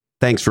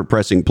Thanks for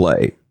pressing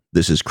play.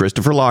 This is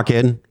Christopher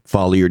Lochhead.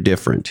 Follow your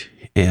different.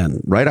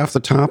 And right off the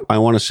top, I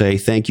want to say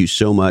thank you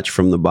so much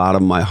from the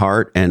bottom of my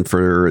heart and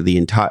from the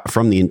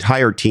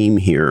entire team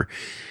here.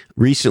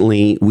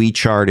 Recently, we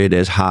charted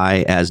as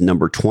high as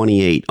number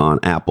 28 on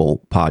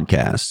Apple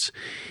Podcasts.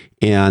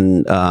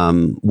 And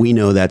we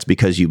know that's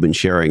because you've been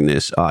sharing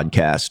this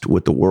oddcast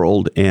with the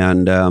world.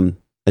 And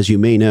as you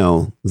may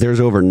know, there's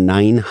over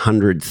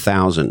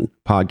 900,000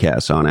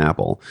 podcasts on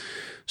Apple.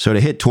 So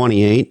to hit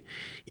 28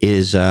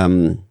 is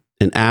an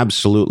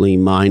absolutely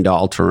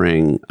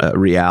mind-altering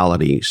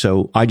reality.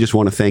 So I just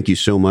want to thank you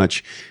so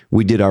much.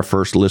 We did our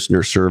first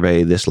listener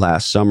survey this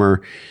last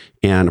summer,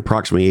 and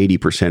approximately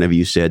 80% of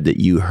you said that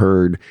you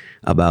heard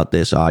about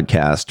this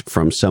oddcast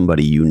from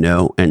somebody you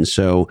know. And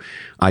so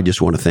I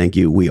just want to thank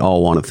you. We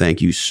all want to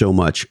thank you so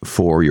much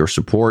for your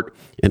support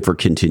and for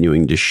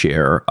continuing to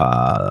share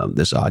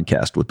this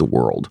oddcast with the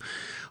world.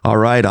 All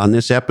right, on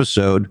this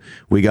episode,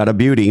 we got a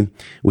beauty.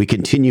 We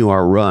continue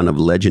our run of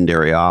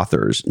legendary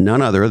authors.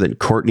 None other than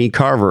Courtney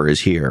Carver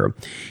is here,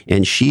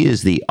 and she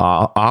is the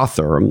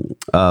author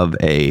of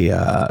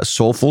a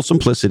Soulful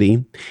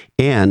Simplicity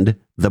and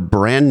the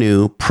brand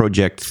new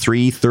Project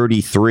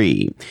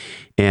 333.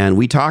 And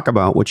we talk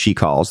about what she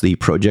calls the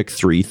Project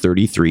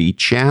 333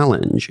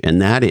 Challenge,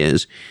 and that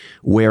is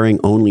wearing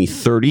only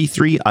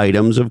 33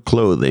 items of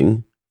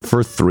clothing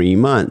for 3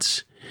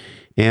 months.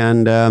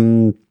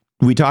 And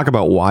we talk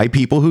about why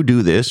people who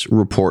do this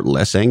report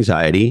less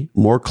anxiety,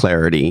 more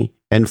clarity,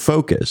 and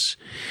focus.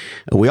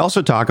 We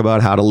also talk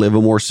about how to live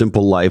a more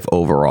simple life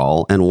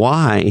overall and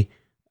why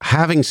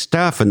having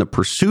stuff and the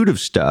pursuit of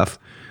stuff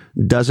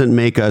doesn't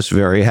make us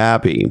very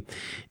happy,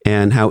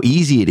 and how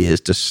easy it is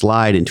to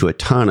slide into a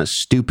ton of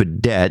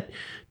stupid debt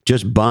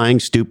just buying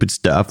stupid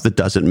stuff that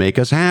doesn't make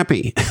us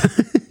happy.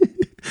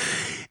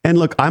 And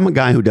look, I'm a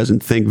guy who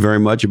doesn't think very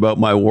much about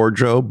my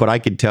wardrobe, but I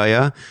can tell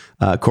you,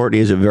 Courtney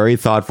is a very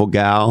thoughtful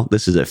gal.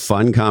 This is a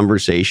fun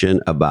conversation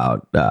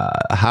about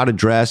how to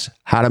dress,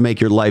 how to make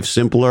your life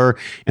simpler,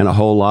 and a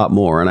whole lot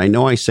more. And I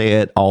know I say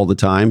it all the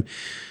time,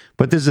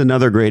 but this is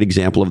another great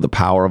example of the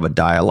power of a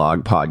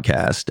dialogue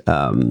podcast.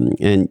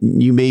 And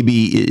you may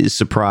be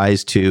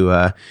surprised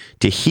to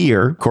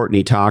hear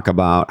Courtney talk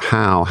about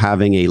how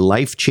having a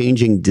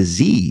life-changing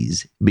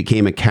disease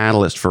became a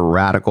catalyst for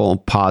radical,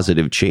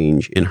 positive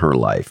change in her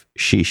life.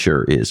 She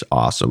sure is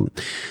awesome.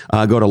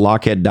 Go to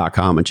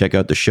lochhead.com and check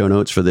out the show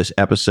notes for this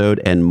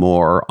episode and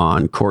more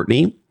on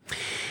Courtney.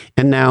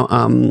 And now,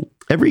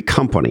 every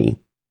company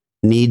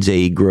needs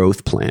a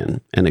growth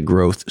plan and a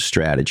growth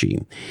strategy.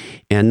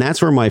 And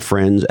that's where my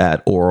friends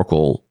at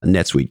Oracle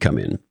NetSuite come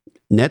in.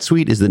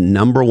 NetSuite is the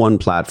number one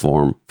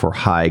platform for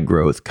high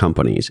growth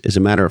companies. As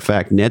a matter of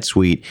fact,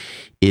 NetSuite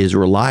is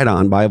relied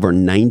on by over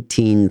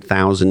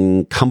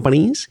 19,000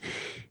 companies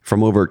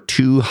from over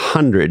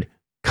 200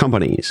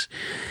 companies.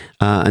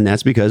 And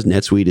that's because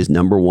NetSuite is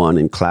number one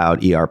in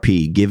cloud ERP,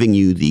 giving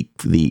you the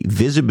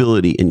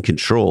visibility and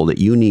control that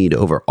you need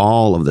over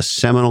all of the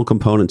seminal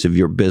components of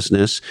your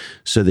business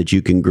so that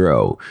you can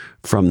grow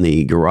from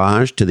the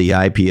garage to the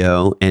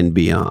IPO and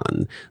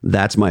beyond.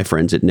 That's my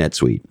friends at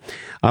NetSuite.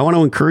 I want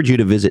to encourage you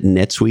to visit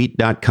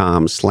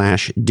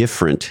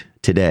netsuite.com/different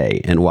today.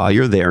 And while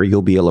you're there,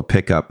 you'll be able to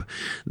pick up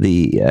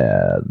the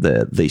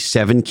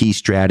 7 key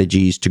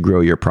strategies to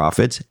grow your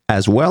profits,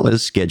 as well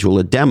as schedule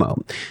a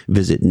demo.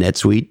 Visit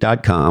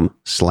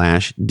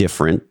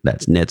netsuite.com/different.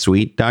 That's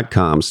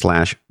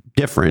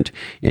netsuite.com/different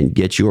and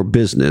get your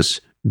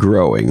business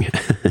growing.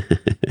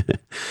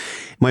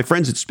 My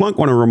friends at Splunk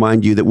want to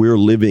remind you that we're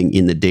living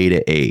in the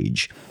data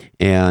age.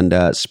 And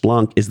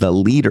Splunk is the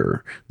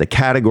leader, the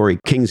category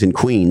kings and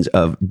queens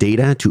of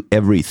data to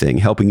everything,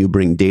 helping you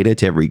bring data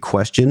to every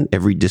question,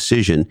 every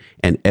decision,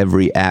 and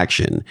every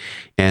action.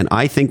 And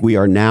I think we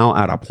are now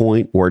at a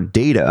point where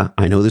data,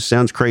 I know this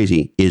sounds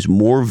crazy, is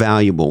more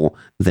valuable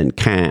than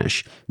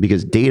cash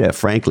because data,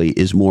 frankly,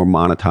 is more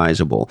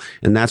monetizable.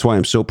 And that's why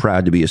I'm so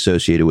proud to be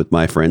associated with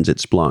my friends at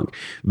Splunk.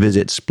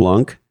 Visit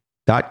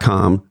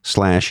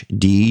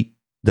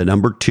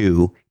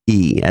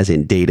splunk.com/D2E, as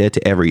in data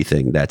to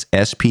everything. That's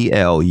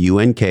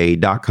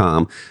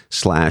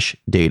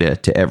SPLUNK.com/data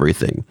to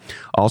everything.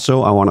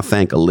 Also, I want to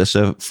thank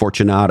Alyssa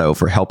Fortunato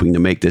for helping to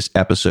make this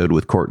episode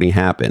with Courtney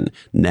happen.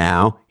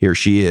 Now, here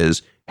she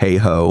is. Hey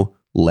ho,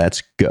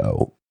 let's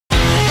go.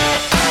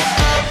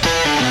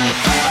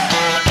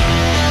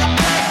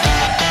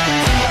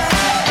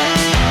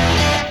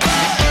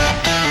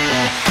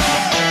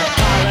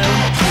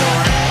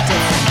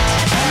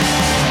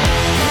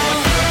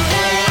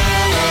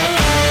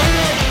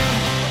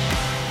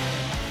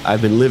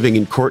 I've been living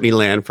in Courtney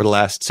land for the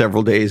last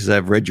several days.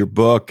 I've read your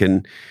book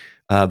and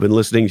been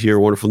listening to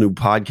your wonderful new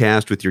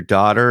podcast with your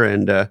daughter.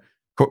 And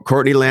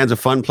Courtney land's a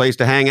fun place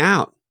to hang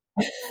out.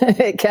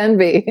 It can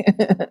be.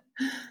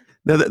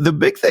 Now, the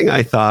big thing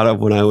I thought of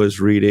when I was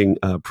reading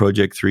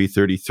Project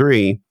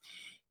 333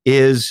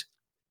 is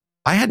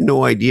I had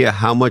no idea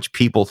how much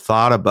people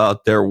thought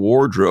about their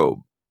wardrobe.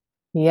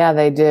 Yeah,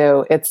 they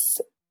do.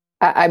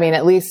 I mean,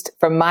 at least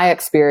from my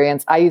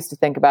experience, I used to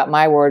think about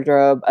my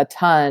wardrobe a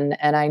ton.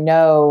 And I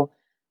know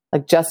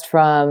like just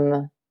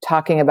from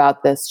talking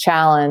about this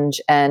challenge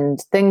and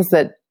things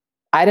that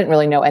I didn't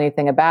really know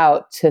anything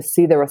about, to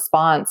see the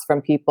response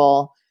from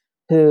people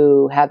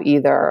who have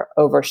either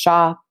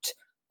overshopped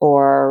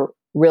or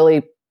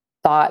really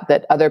thought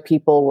that other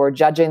people were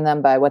judging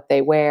them by what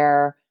they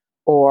wear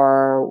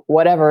or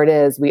whatever it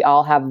is. We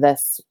all have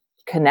this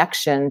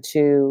connection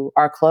to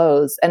our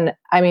clothes. And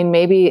I mean,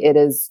 maybe it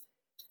is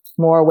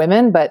more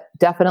women, but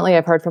definitely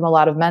I've heard from a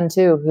lot of men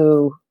too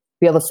who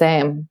feel the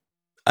same.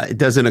 It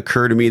doesn't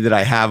occur to me that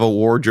I have a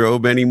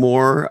wardrobe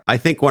anymore. I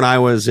think when I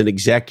was an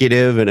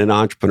executive and an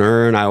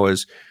entrepreneur and I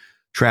was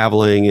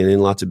traveling and in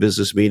lots of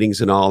business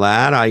meetings and all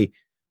that, I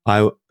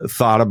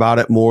thought about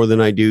it more than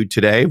I do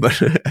today.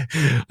 But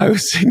I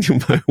was saying to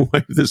my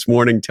wife this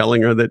morning,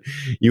 telling her that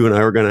you and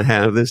I were going to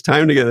have this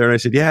time together. And I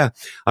said, yeah,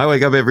 I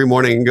wake up every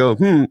morning and go,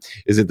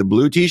 is it the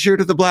blue t-shirt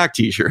or the black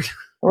t-shirt?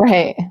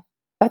 Right.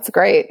 That's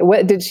great.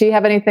 What, did she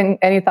have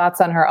any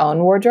thoughts on her own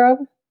wardrobe?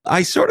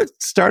 I sort of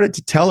started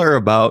to tell her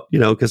about,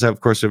 because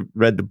of course I've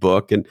read the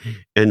book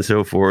and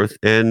so forth.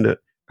 And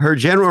her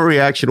general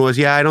reaction was,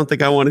 yeah, I don't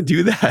think I want to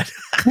do that.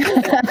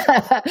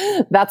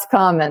 That's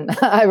common.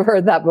 I've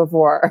heard that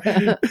before.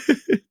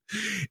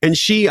 And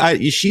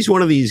she's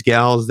one of these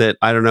gals that,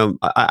 I don't know,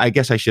 I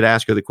guess I should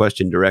ask her the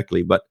question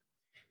directly, but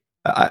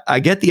I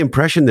get the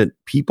impression that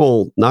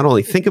people not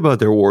only think about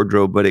their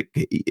wardrobe, but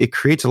it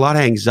creates a lot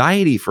of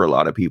anxiety for a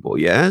lot of people.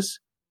 Yes?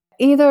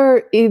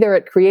 Either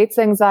it creates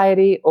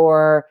anxiety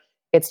or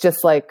it's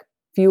just like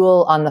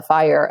fuel on the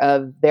fire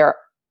of their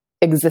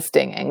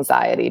existing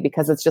anxiety,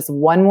 because it's just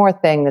one more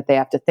thing that they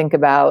have to think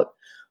about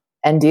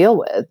and deal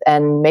with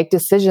and make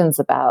decisions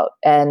about.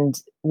 And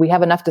we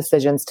have enough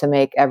decisions to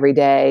make every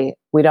day.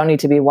 We don't need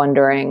to be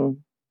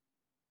wondering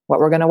what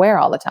we're going to wear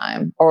all the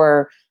time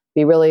or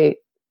be really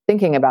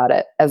thinking about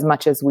it as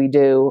much as we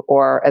do,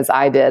 or as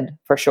I did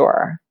for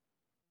sure.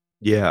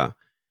 Yeah.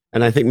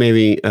 And I think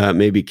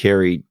maybe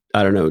Carrie,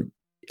 I don't know,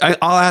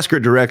 I'll ask her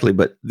directly,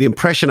 but the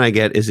impression I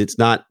get is it's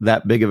not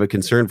that big of a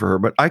concern for her,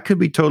 but I could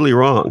be totally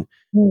wrong.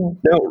 Now,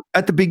 right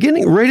at the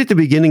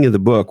beginning of the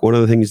book, one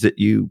of the things that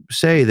you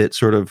say that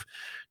sort of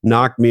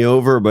knocked me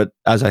over, but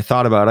as I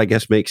thought about it, I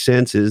guess makes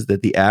sense, is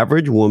that the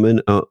average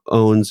woman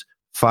owns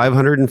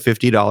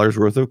 $550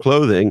 worth of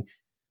clothing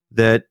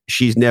that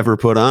she's never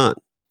put on.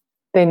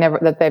 They've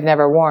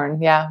never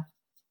worn. Yeah.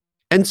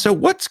 And so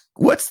what's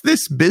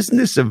this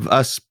business of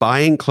us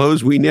buying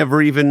clothes we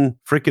never even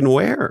freaking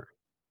wear?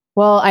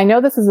 Well, I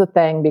know this is a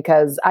thing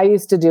because I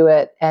used to do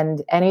it.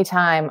 And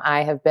anytime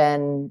I have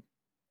been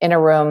in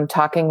a room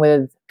talking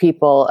with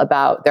people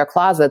about their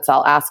closets,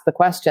 I'll ask the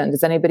question,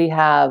 does anybody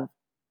have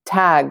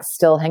tags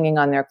still hanging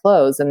on their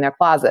clothes in their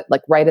closet,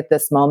 like right at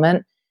this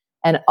moment?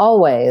 And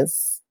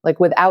always, like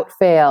without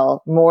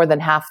fail, more than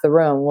half the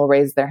room will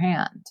raise their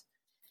hand.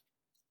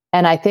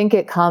 And I think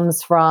it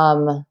comes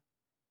from,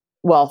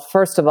 well,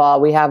 first of all,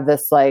 we have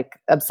this like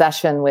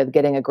obsession with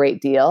getting a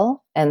great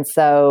deal. And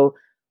so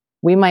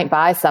we might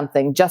buy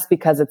something just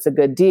because it's a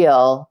good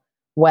deal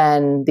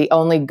when the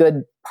only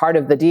good part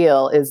of the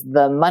deal is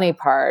the money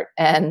part.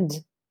 And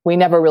we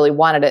never really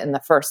wanted it in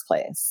the first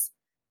place.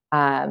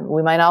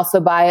 We might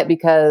also buy it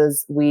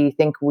because we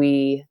think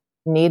we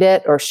need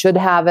it or should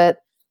have it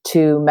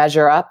to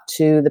measure up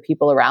to the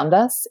people around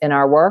us in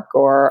our work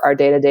or our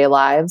day-to-day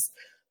lives.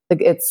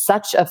 It's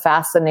such a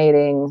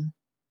fascinating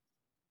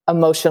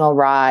emotional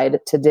ride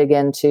to dig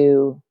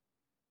into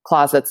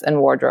closets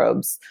and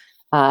wardrobes.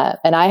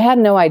 And I had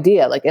no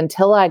idea, like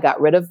until I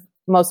got rid of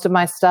most of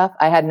my stuff,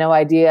 I had no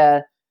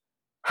idea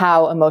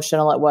how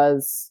emotional it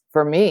was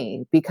for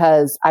me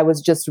because I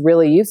was just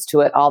really used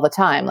to it all the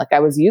time. Like I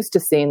was used to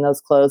seeing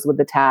those clothes with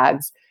the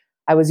tags.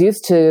 I was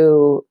used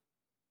to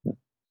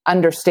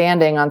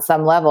understanding on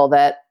some level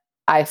that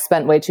I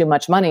spent way too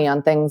much money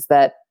on things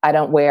that I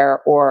don't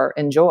wear or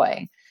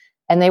enjoy.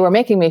 And they were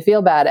making me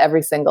feel bad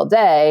every single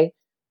day.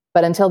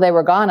 But until they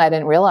were gone, I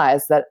didn't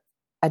realize that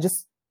I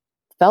just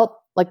felt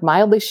like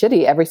mildly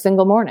shitty every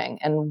single morning.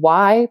 And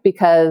why?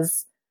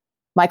 Because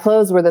my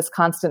clothes were this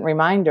constant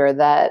reminder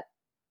that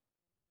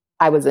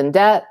I was in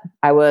debt,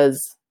 I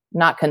was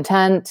not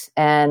content,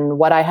 and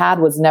what I had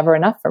was never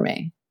enough for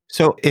me.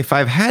 So if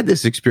I've had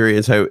this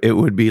experience, it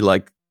would be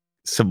like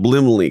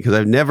subliminally,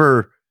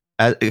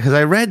 because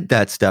I read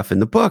that stuff in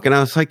the book and I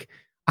was like,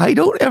 I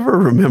don't ever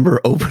remember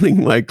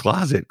opening my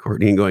closet,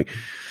 Courtney, and going,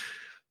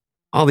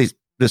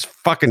 this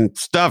fucking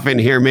stuff in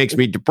here makes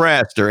me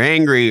depressed or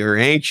angry or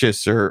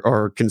anxious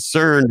or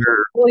concerned.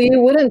 Well,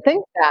 you wouldn't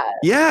think that.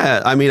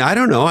 Yeah. I mean, I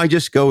don't know. I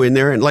just go in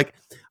there and like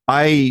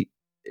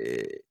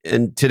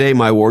and today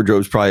my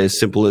wardrobe's probably as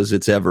simple as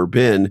it's ever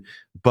been,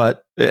 and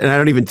I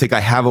don't even think I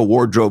have a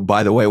wardrobe,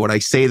 by the way. When I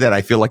say that,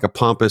 I feel like a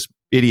pompous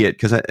idiot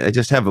because I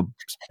just have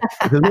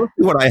because mostly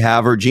what I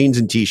have are jeans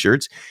and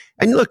t-shirts.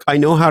 And look, I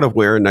know how to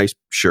wear a nice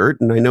shirt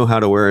and I know how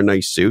to wear a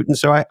nice suit. And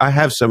so I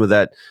have some of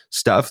that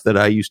stuff that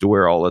I used to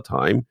wear all the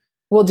time.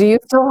 Well, do you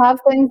still have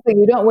things that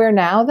you don't wear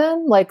now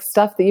then? Like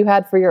stuff that you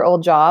had for your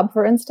old job,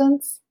 for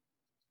instance?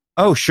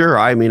 Oh, sure.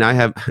 I mean, I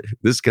have,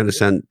 this is going to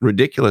sound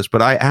ridiculous,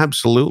 but I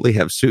absolutely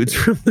have suits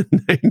from the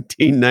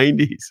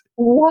 1990s.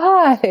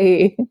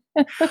 Why?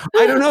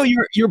 I don't know.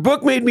 Your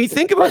book made me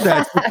think about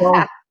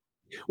that.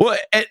 Well,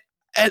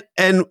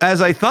 and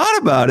as I thought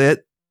about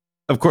it,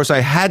 of course, I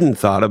hadn't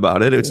thought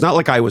about it. It's not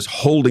like I was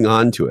holding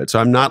on to it. So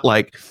I'm not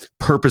like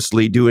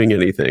purposely doing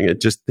anything.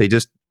 They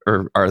just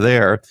are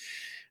there.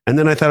 And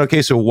then I thought,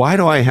 okay, so why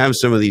do I have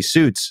some of these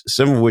suits,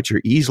 some of which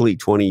are easily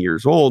 20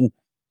 years old?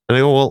 And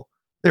I go, well,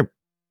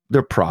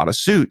 they're Prada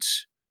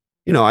suits.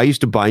 You know, I used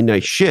to buy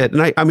nice shit.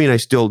 And I mean, I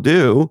still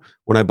do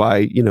when I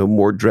buy,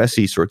 more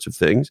dressy sorts of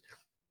things.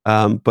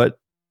 But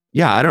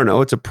yeah, I don't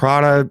know. It's a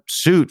Prada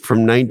suit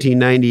from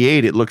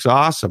 1998. It looks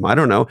awesome. I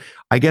don't know.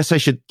 I guess I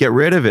should get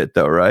rid of it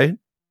though, right?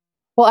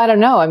 Well, I don't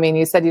know. I mean,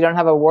 you said you don't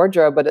have a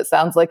wardrobe, but it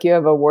sounds like you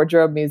have a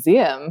wardrobe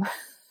museum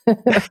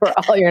for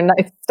all your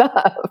nice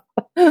stuff.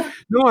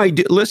 No, I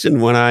do. Listen,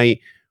 when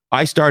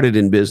I started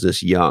in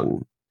business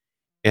young,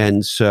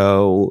 and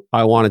so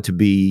I wanted to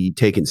be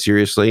taken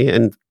seriously,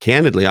 and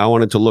candidly, I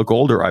wanted to look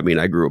older. I mean,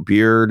 I grew a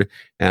beard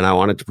and I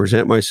wanted to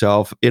present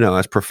myself,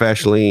 as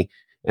professionally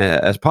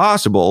as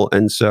possible.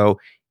 And so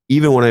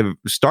even when I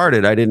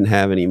started, I didn't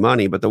have any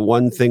money, but the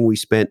one thing we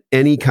spent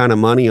any kind of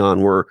money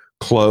on were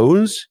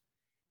clothes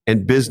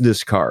and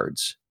business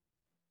cards,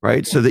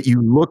 right? So that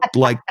you looked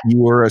like you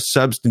were a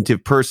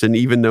substantive person,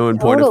 even though in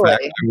point of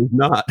fact, I was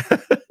not.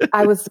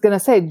 I was going to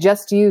say,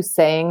 just you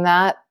saying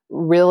that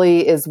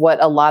really is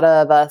what a lot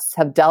of us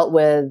have dealt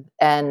with.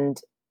 And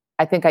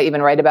I think I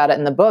even write about it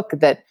in the book,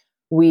 that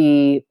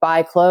we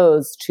buy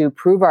clothes to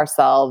prove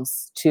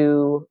ourselves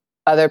to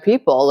other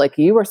people. Like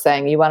you were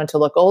saying, you wanted to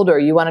look older.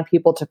 You wanted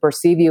people to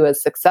perceive you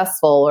as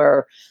successful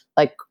or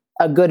like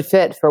a good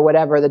fit for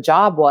whatever the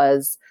job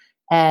was.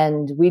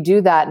 And we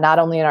do that not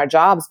only in our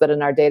jobs, but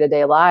in our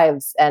day-to-day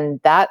lives. And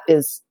that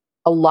is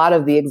a lot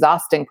of the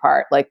exhausting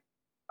part. Like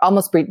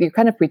almost you're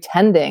kind of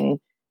pretending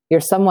you're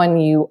someone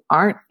you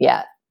aren't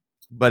yet.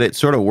 But it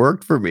sort of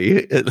worked for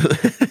me. I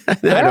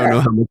don't know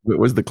how much of it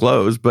was the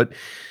clothes, but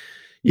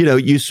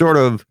you sort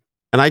of,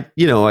 and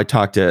I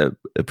talked to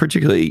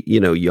particularly,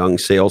 young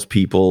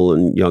salespeople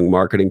and young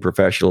marketing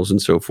professionals and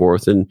so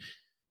forth. And,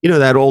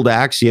 that old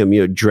axiom,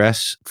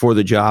 dress for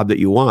the job that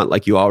you want,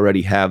 like you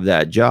already have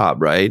that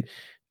job, right?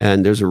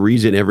 And there's a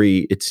reason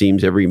it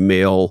seems every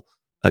male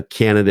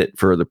candidate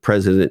for the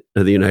president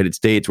of the United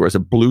States wears a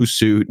blue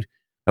suit,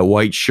 a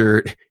white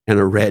shirt, and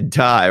a red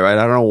tie, right?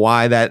 I don't know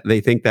why they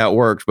think that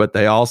works, but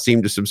they all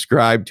seem to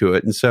subscribe to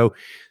it. And so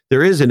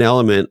there is an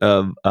element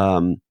of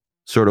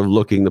sort of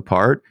looking the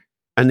part.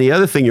 And the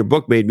other thing your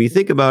book made me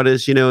think about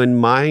is, in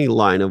my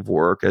line of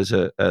work as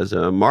a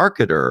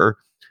marketer,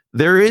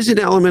 there is an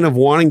element of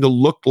wanting to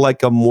look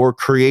like a more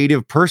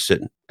creative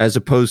person as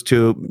opposed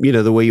to,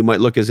 the way you might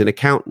look as an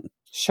accountant.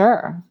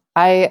 Sure.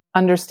 I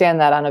understand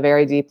that on a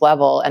very deep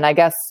level. And I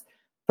guess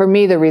for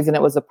me, the reason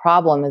it was a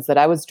problem is that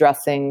I was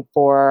dressing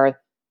for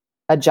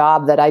a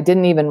job that I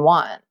didn't even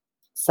want.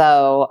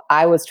 So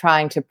I was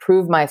trying to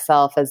prove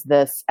myself as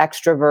this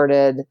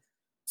extroverted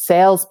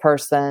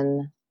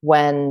salesperson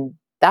when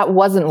that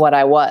wasn't what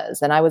I was.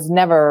 And I was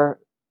never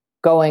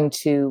going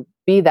to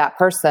be that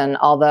person,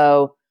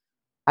 although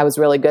I was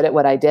really good at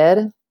what I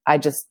did. I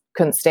just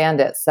couldn't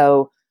stand it.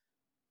 So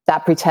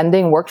that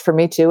pretending worked for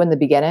me too in the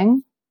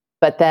beginning,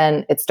 but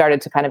then it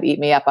started to kind of eat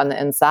me up on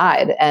the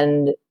inside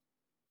and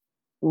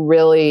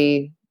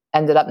really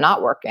ended up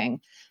not working.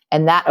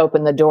 And that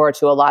opened the door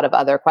to a lot of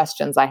other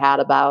questions I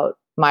had about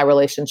my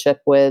relationship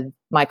with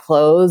my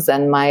clothes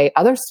and my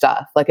other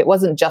stuff. Like it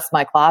wasn't just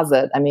my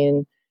closet. I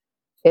mean,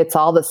 it's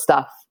all the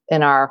stuff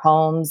in our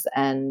homes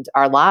and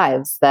our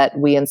lives that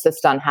we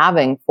insist on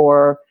having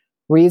for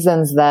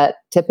reasons that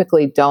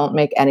typically don't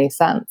make any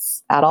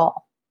sense at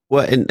all.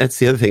 Well, and that's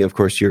the other thing, of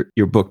course,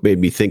 your book made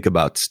me think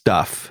about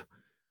stuff.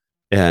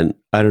 And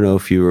I don't know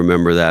if you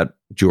remember that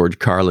George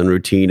Carlin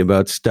routine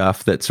about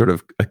stuff, that sort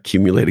of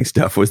accumulating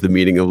stuff was the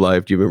meaning of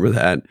life. Do you remember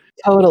that?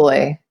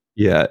 Totally.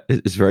 Yeah,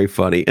 it's very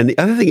funny. And the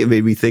other thing it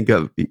made me think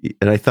of,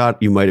 and I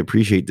thought you might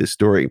appreciate this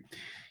story,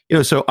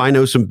 so I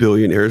know some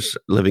billionaires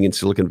living in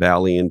Silicon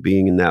Valley and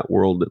being in that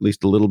world at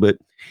least a little bit.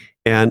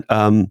 And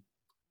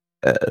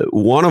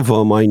one of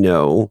them I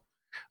know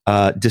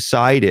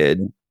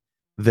decided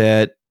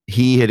that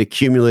he had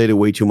accumulated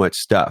way too much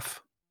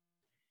stuff.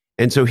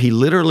 And so he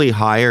literally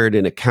hired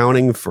an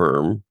accounting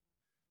firm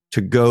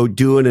to go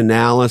do an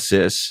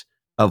analysis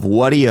of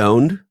what he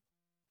owned,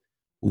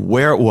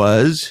 where it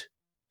was,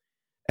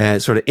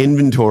 and sort of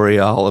inventory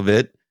all of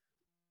it,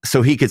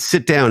 so he could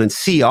sit down and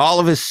see all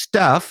of his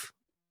stuff,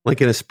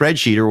 like in a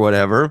spreadsheet or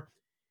whatever.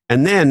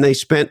 And then they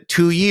spent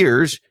 2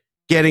 years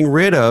getting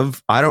rid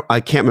of, I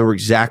can't remember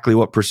exactly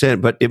what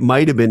percent, but it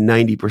might have been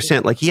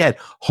 90%. Like he had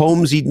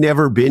homes he'd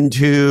never been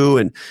to.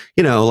 And,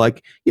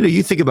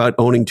 you think about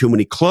owning too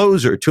many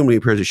clothes or too many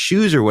pairs of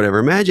shoes or whatever.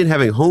 Imagine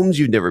having homes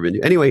you'd never been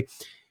to. Anyway,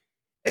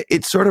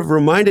 it sort of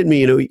reminded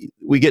me,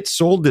 we get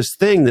sold this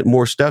thing that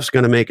more stuff's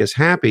going to make us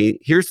happy.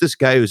 Here's this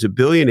guy who's a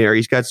billionaire.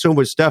 He's got so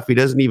much stuff, he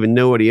doesn't even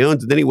know what he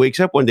owns. And then he wakes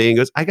up one day and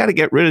goes, I got to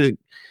get rid of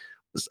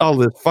all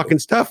this fucking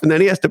stuff, and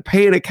then he has to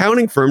pay an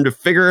accounting firm to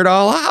figure it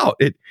all out.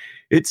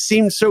 It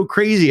seemed so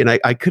crazy, and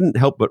I couldn't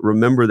help but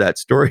remember that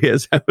story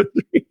as I was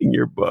reading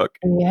your book.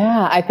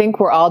 Yeah, I think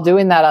we're all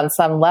doing that on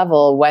some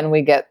level when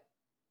we get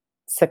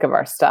sick of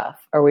our stuff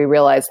or we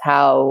realize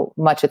how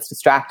much it's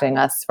distracting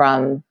us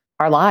from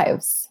our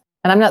lives.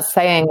 And I'm not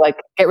saying like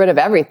get rid of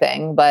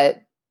everything,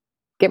 but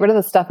get rid of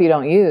the stuff you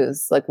don't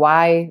use. Like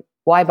why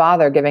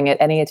bother giving it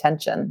any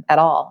attention at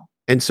all?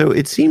 And so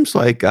it seems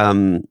like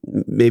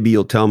maybe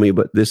you'll tell me,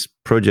 but this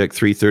Project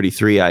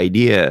 333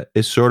 idea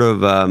is sort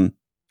of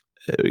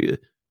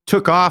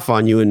took off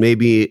on you in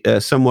maybe a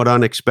somewhat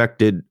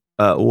unexpected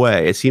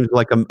way. It seems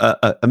like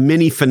a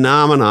mini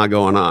phenomena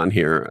going on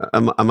here.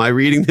 Am I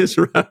reading this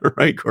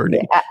right,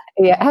 Courtney?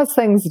 Yeah, as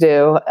things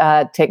do,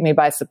 take me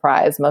by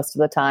surprise most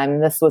of the time.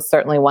 This was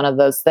certainly one of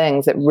those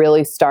things. It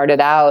really started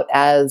out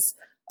as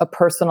a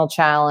personal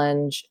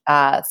challenge,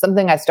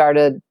 something I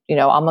started,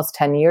 almost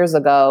 10 years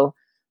ago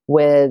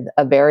with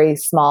a very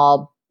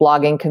small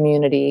blogging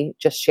community,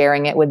 just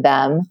sharing it with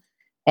them.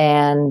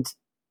 And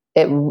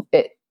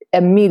it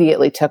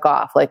immediately took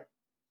off, like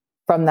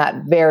from that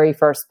very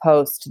first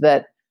post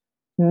that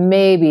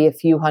maybe a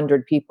few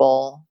hundred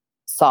people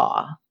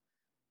saw,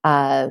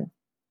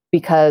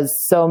 because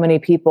so many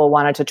people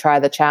wanted to try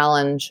the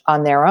challenge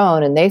on their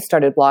own, and they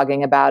started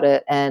blogging about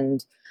it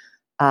and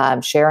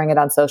sharing it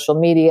on social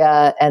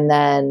media. And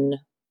then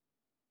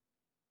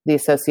the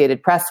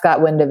Associated Press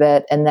got wind of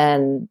it, and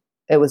then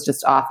it was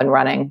just off and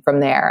running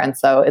from there. And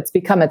so it's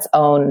become its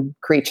own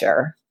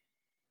creature.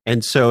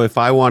 And so if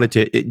I wanted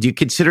to, do you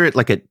consider it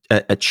like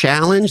a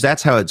challenge?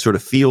 That's how it sort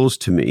of feels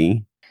to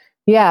me.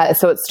 Yeah.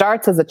 So it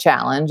starts as a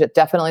challenge. It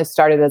definitely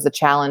started as a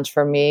challenge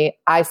for me.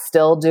 I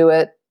still do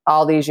it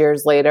all these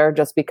years later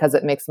just because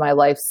it makes my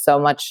life so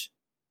much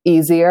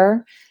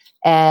easier.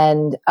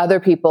 And other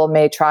people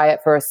may try it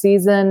for a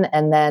season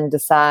and then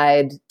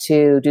decide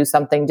to do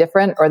something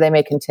different, or they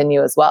may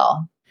continue as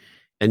well.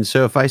 And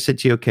so if I said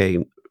to you,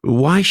 okay,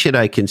 why should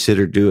I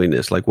consider doing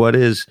this? Like,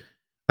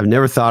 I've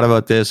never thought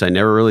about this. I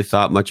never really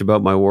thought much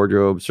about my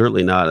wardrobe,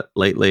 certainly not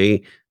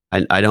lately.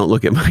 I don't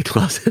look at my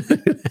closet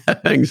and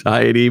have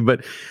anxiety.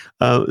 But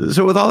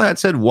so with all that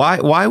said,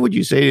 why would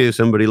you say to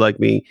somebody like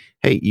me,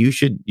 hey, you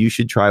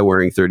should try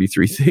wearing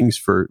 33 things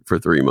for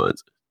 3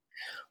 months?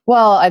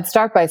 Well, I'd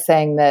start by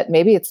saying that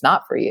maybe it's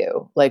not for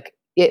you. Like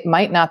it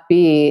might not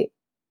be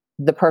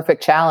the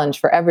perfect challenge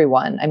for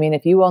everyone. I mean,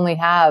 if you only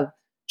have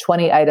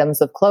 20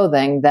 items of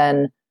clothing,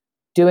 then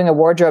doing a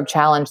wardrobe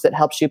challenge that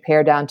helps you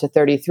pare down to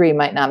 33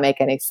 might not make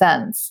any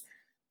sense.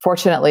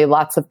 Fortunately,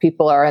 lots of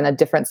people are in a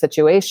different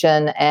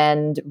situation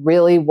and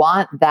really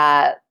want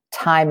that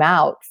time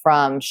out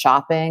from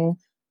shopping,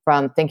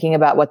 from thinking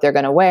about what they're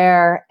going to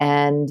wear,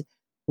 and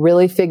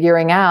really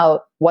figuring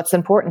out what's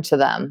important to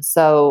them.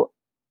 So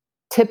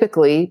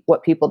typically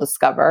what people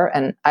discover,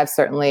 and I've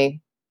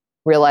certainly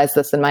realized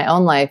this in my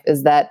own life,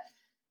 is that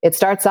it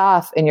starts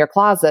off in your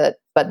closet,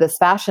 but this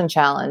fashion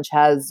challenge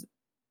has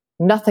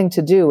nothing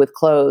to do with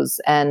clothes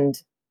and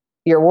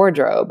your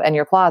wardrobe and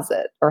your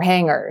closet or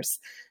hangers.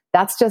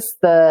 That's just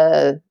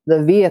the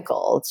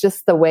vehicle. It's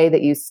just the way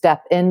that you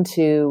step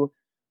into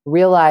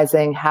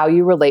realizing how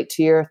you relate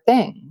to your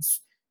things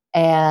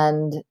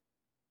and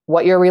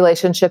what your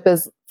relationship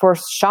is for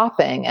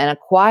shopping and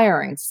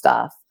acquiring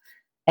stuff.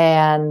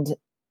 And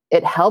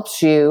it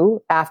helps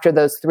you after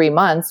those 3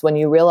 months, when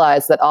you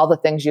realize that all the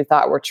things you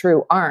thought were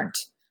true aren't,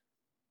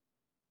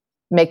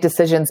 make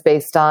decisions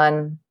based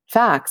on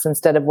facts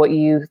instead of what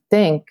you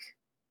think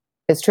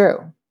is true.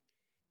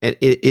 It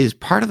is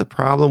part of the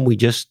problem.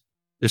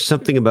 There's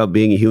something about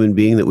being a human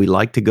being that we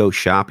like to go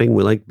shopping.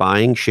 We like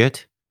buying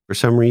shit for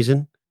some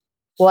reason.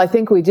 Well, I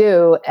think we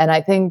do. And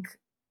I think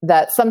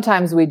that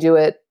sometimes we do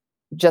it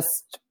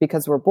just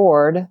because we're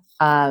bored,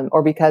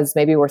 or because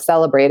maybe we're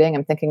celebrating.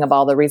 I'm thinking of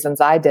all the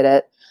reasons I did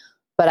it.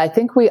 But I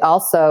think we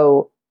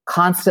also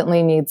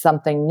constantly need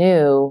something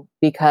new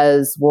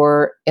because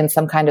we're in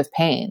some kind of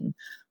pain,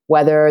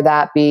 whether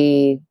that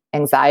be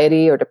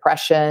anxiety or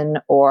depression,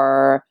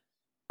 or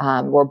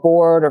we're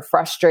bored or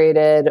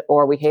frustrated,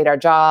 or we hate our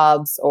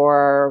jobs,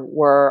 or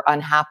we're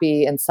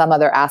unhappy in some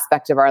other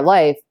aspect of our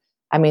life.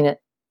 I mean,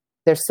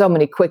 there's so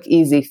many quick,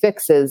 easy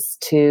fixes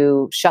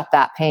to shut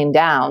that pain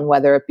down,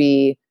 whether it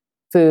be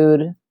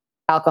food,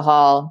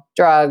 alcohol,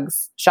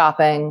 drugs,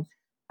 shopping.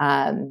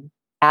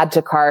 Add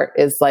to cart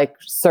is like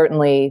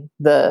certainly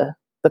the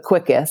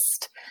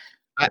quickest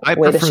I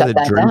way to prefer shut the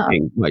that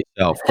drinking down.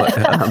 myself. But,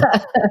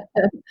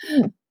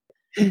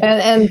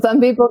 and some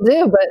people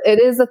do, but it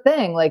is a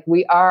thing. Like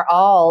we are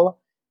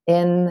all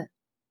in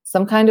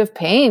some kind of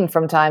pain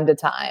from time to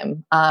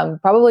time,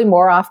 probably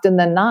more often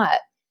than not.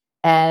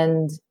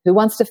 And who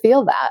wants to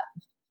feel that?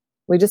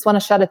 We just want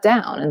to shut it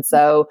down. And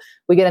so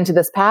we get into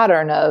this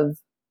pattern of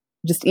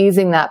just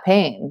easing that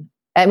pain.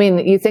 I mean,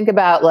 you think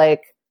about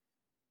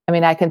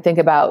I can think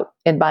about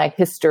in my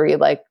history,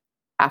 like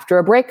after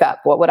a breakup,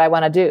 what would I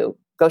want to do?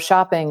 Go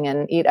shopping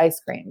and eat ice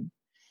cream.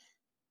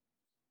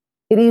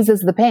 It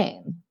eases the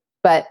pain.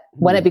 But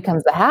when it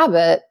becomes a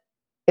habit,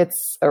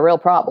 it's a real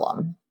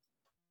problem.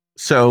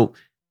 So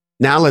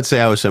now let's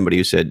say I was somebody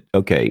who said,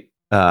 okay,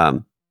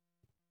 I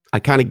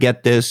kind of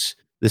get this.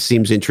 This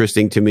seems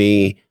interesting to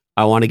me.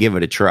 I want to give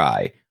it a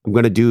try. I'm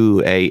going to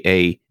do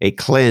a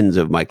cleanse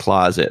of my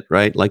closet,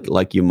 right?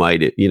 Like you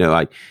might,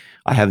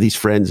 I have these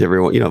friends,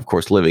 everyone, of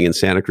course, living in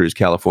Santa Cruz,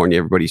 California,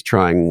 everybody's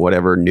trying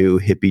whatever new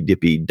hippy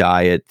dippy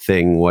diet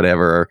thing,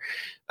 whatever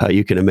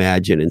you can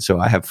imagine. And so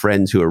I have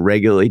friends who are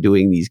regularly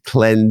doing these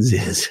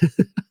cleanses,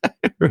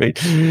 right?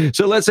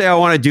 So let's say I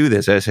want to do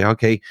this. I say,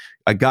 okay,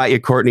 I got you,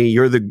 Courtney.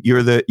 You're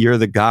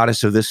the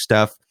goddess of this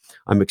stuff.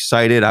 I'm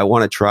excited. I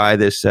want to try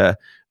this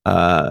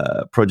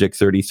Project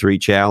 33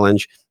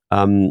 challenge.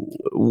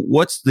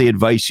 What's the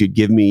advice you'd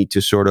give me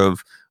to sort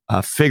of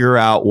figure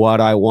out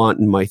what I want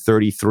in my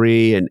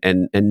 33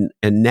 and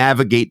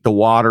navigate the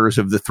waters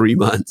of the 3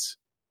 months?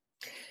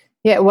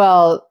 Yeah,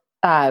 well,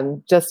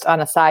 just on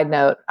a side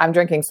note, I'm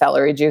drinking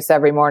celery juice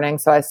every morning,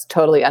 so I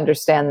totally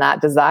understand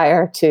that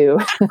desire to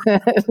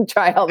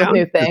try all the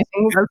new things.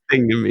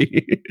 Disgusting to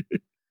me.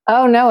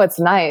 Oh no, it's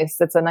nice.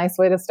 It's a nice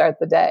way to start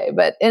the day.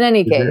 But in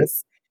any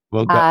case,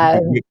 well,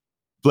 God,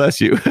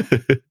 bless you.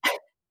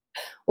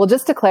 Well,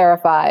 just to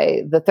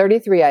clarify, the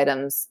 33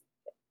 items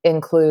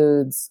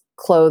includes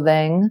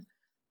clothing,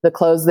 the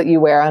clothes that you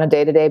wear on a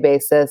day-to-day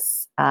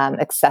basis,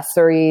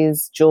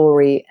 accessories,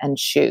 jewelry, and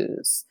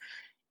shoes.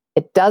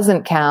 It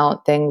doesn't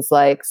count things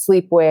like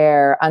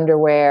sleepwear,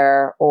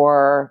 underwear,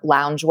 or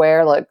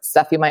loungewear, like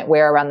stuff you might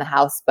wear around the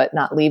house but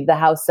not leave the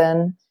house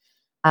in.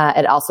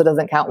 It also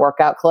doesn't count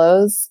workout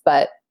clothes,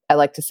 but I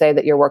like to say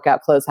that your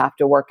workout clothes have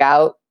to work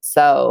out.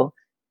 So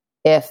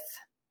if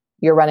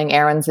you're running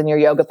errands in your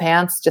yoga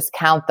pants, just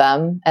count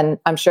them. And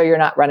I'm sure you're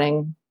not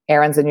running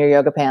errands in your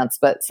yoga pants,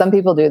 but some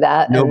people do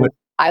that. No, and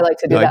I like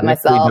to do that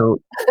myself.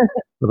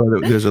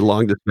 There's a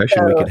long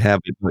discussion we could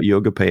have about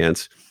yoga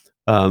pants.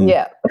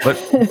 Yeah. But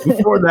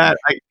before that,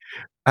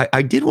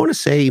 I did want to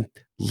say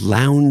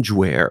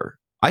loungewear.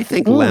 I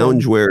think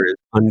loungewear is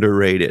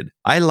underrated.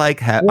 I like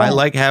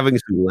having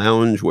some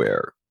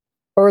loungewear.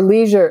 Or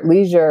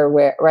leisure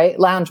wear, right?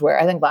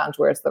 Loungewear. I think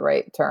loungewear is the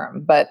right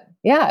term. But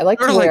yeah, I like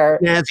to wear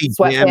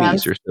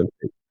sweatpants or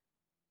something.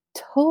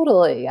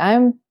 Totally.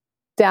 I'm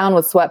down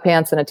with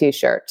sweatpants and a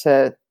t-shirt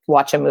to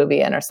watch a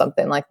movie in or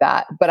something like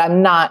that. But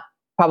I'm not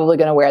probably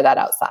going to wear that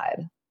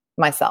outside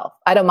myself.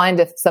 I don't mind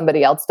if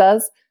somebody else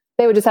does.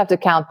 They would just have to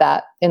count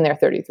that in their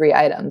 33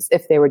 items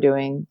if they were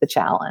doing the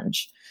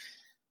challenge.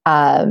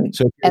 So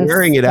if you're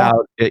wearing it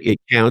out, it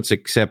counts,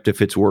 except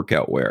if it's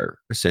workout wear,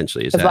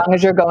 essentially. As long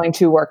as you're going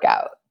to work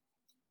out.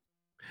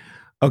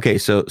 Okay,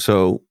 so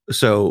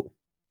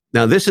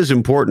now this is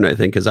important, I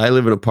think, because I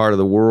live in a part of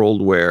the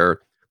world where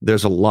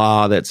there's a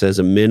law that says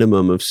a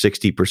minimum of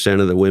 60%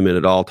 of the women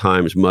at all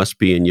times must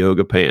be in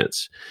yoga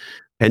pants.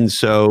 And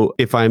so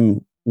if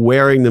I'm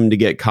wearing them to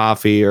get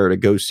coffee or to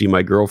go see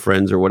my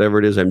girlfriends or whatever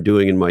it is I'm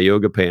doing in my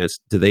yoga pants,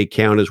 do they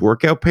count as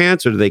workout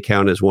pants or do they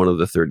count as one of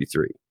the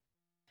 33?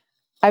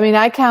 I mean,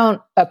 I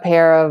count a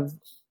pair of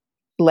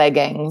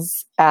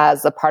leggings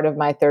as a part of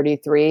my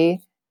 33.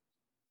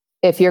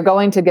 If you're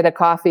going to get a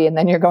coffee and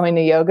then you're going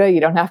to yoga, you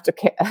don't have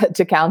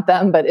to count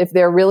them. But if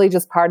they're really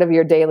just part of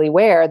your daily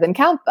wear, then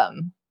count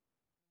them.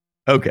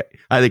 Okay.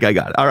 I think I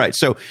got it. All right.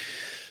 So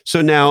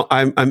now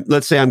I'm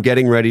let's say I'm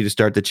getting ready to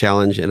start the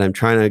challenge and I'm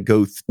trying to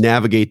go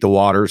navigate the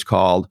waters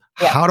called.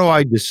 Yeah. How do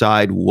I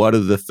decide what are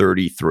the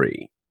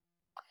 33?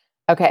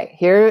 Okay.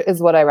 Here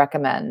is what I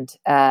recommend.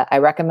 I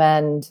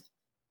recommend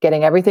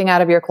getting everything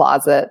out of your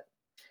closet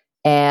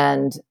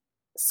and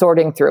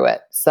sorting through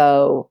it.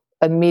 So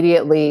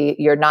immediately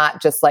you're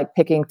not just like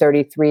picking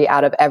 33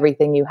 out of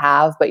everything you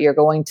have, but you're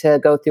going to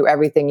go through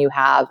everything you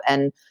have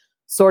and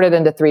sort it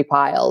into 3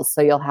 piles.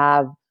 So you'll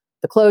have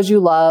the clothes you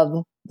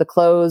love, the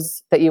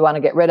clothes that you want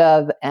to get rid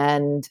of,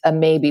 and a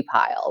maybe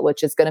pile,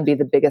 which is going to be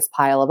the biggest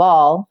pile of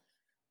all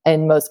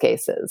in most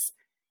cases.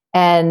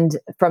 And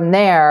from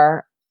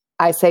there,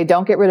 I say,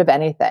 don't get rid of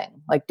anything.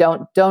 Like,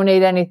 don't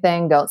donate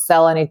anything, don't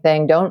sell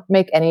anything, don't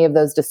make any of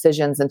those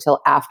decisions until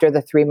after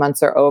the 3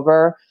 months are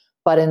over.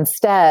 But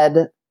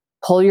instead,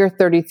 pull your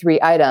 33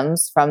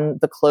 items from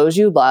the clothes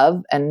you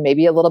love and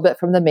maybe a little bit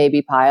from the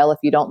maybe pile if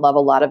you don't love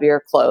a lot of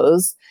your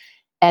clothes,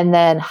 and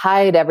then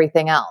hide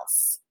everything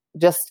else.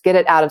 Just get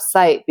it out of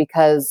sight,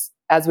 because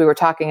as we were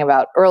talking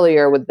about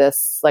earlier with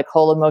this like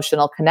whole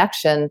emotional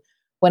connection,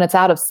 when it's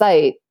out of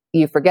sight,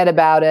 you forget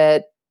about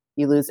it,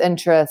 you lose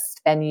interest,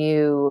 and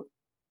you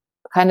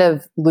kind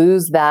of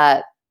lose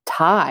that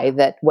tie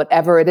that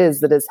whatever it is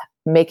that is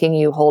making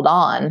you hold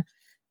on,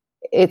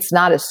 it's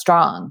not as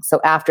strong. So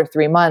after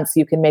 3 months,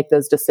 you can make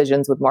those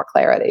decisions with more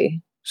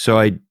clarity. So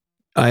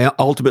I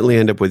ultimately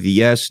end up with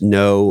yes,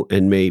 no,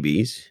 and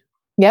maybes.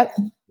 Yep.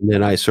 And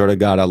then I sort of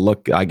got to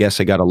look, I guess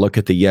I got to look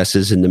at the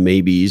yeses and the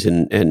maybes,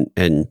 and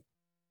the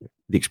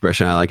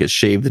expression I like is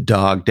shave the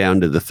dog down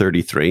to the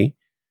 33.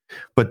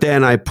 But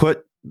then I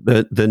put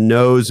the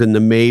no's and the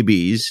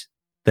maybes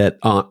that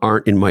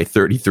aren't in my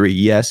 33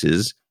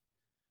 yeses,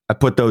 I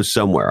put those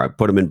somewhere. I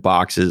put them in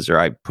boxes, or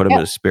I put them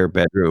in a spare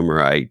bedroom,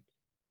 or I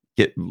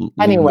get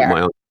anywhere,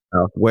 my own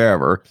stuff,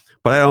 wherever.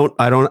 But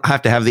I don't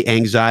have to have the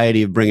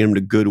anxiety of bringing them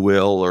to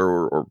Goodwill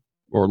or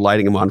or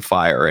lighting them on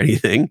fire or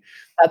anything.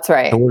 That's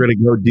right. And we're going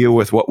to go deal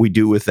with what we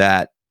do with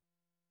that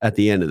at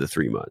the end of the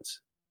 3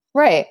 months.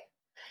 Right.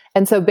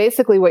 And so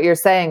basically what you're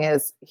saying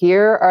is,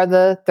 here are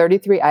the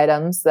 33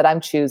 items that I'm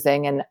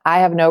choosing, and I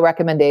have no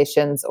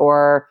recommendations,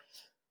 or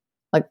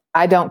like,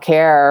 I don't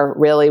care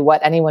really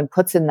what anyone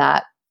puts in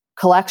that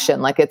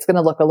collection. Like, it's going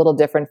to look a little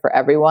different for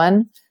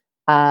everyone.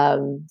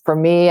 For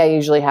me, I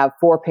usually have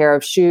 4 pair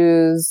of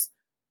shoes,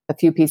 a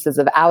few pieces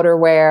of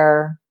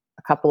outerwear,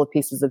 a couple of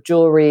pieces of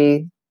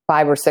jewelry,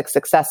 5 or 6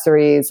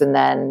 accessories, and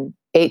then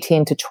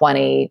 18 to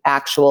 20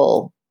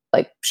 actual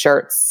like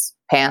shirts,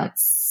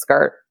 pants,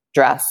 skirt,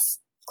 dress,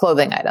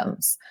 clothing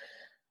items.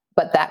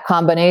 But that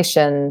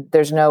combination,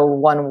 there's no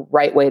one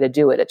right way to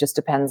do it. It just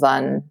depends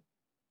on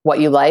what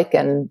you like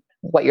and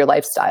what your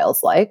lifestyle's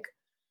like.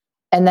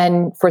 And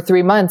then for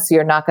 3 months,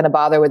 you're not going to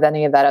bother with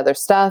any of that other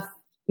stuff.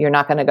 You're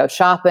not going to go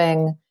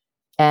shopping,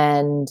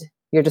 and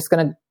you're just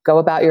going to go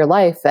about your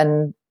life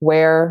and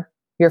wear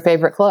your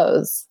favorite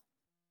clothes.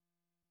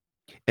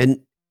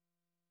 And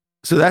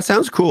so that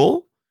sounds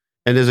cool.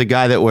 And as a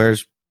guy that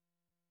wears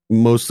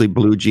mostly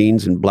blue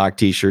jeans and black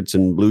t-shirts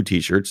and blue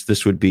t-shirts,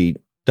 this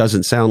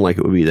doesn't sound like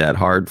it would be that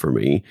hard for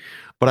me.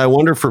 But I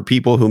wonder, for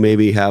people who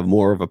maybe have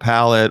more of a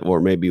palette,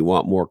 or maybe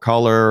want more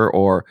color,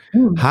 or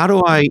how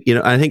do I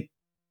think,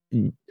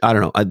 I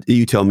don't know,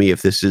 you tell me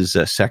if this is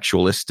a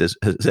sexualist, as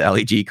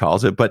LEG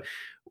calls it, but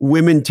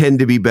women tend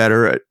to be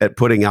better at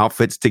putting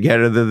outfits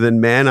together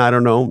than men. I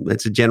don't know.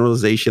 It's a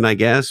generalization, I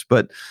guess,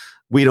 but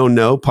we don't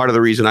know. Part of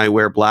the reason I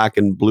wear black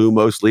and blue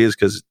mostly is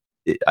because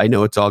I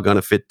know it's all going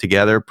to fit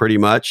together pretty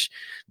much.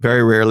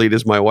 Very rarely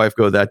does my wife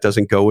go, that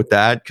doesn't go with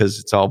that, because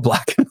it's all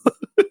black and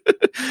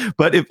blue.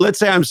 But if, let's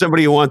say I'm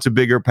somebody who wants a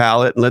bigger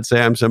palette, and let's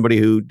say I'm somebody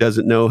who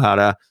doesn't know how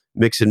to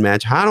mix and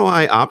match, how do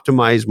I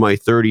optimize my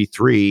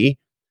 33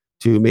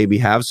 to maybe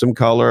have some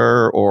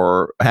color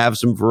or have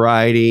some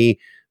variety,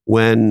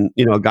 when,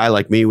 a guy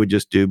like me would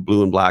just do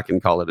blue and black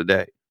and call it a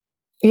day?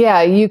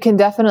 Yeah, you can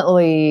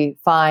definitely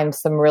find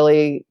some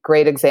really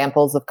great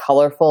examples of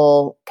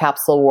colorful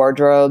capsule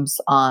wardrobes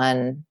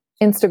on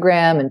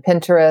Instagram and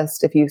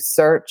Pinterest. If you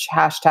search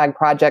hashtag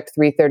Project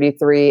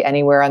 333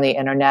 anywhere on the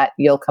internet,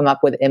 you'll come up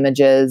with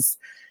images.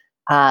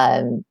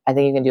 I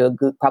think you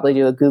can probably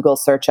do a Google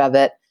search of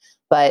it.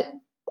 But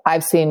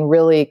I've seen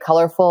really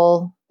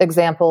colorful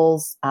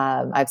examples.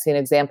 I've seen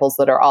examples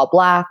that are all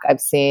black.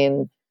 I've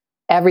seen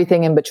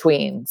everything in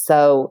between.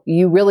 So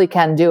you really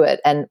can do it.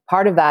 And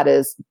part of that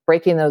is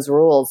breaking those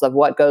rules of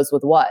what goes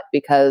with what,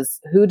 because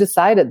who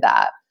decided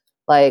that?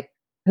 Like,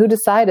 who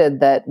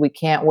decided that we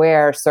can't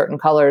wear certain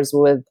colors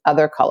with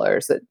other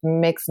colors? It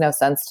makes no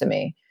sense to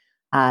me.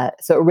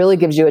 So it really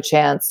gives you a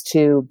chance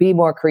to be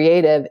more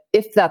creative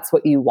if that's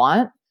what you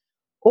want.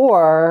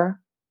 Or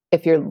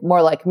if you're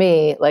more like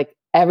me, like,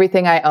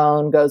 everything I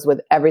own goes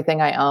with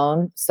everything I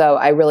own. So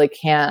I really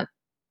can't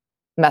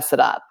mess it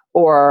up,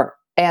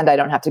 and I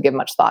don't have to give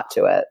much thought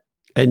to it.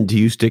 And do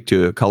you stick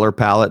to a color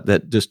palette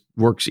that just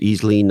works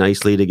easily,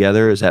 nicely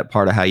together? Is that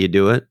part of how you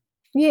do it?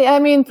 Yeah, I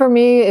mean, for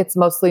me, it's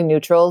mostly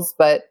neutrals,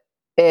 but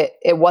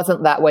it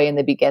wasn't that way in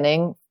the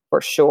beginning, for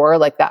sure.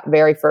 Like, that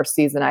very first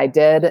season I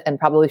did, and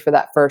probably for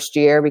that first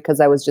year, because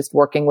I was just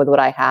working with what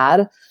I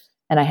had,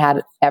 and I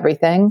had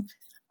everything.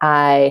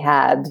 I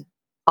had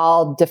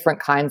all different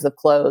kinds of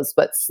clothes,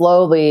 but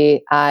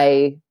slowly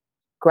I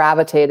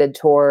gravitated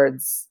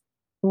towards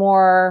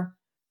more,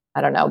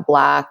 I don't know,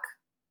 black,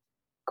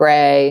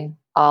 gray,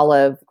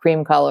 olive,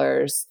 cream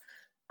colors.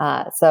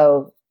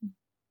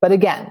 But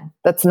again,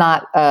 that's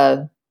not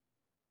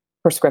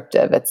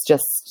prescriptive. It's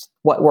just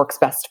what works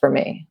best for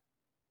me.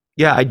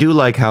 Yeah, I do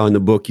like how in the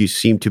book you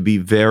seem to be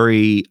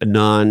very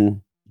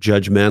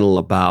non-judgmental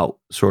about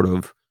sort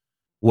of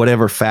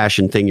whatever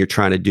fashion thing you're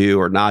trying to do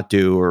or not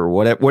do, or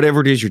whatever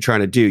it is you're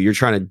trying to do. You're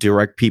trying to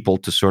direct people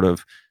to sort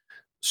of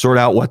sort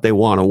out what they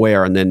want to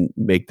wear and then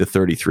make the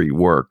 33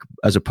 work,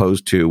 as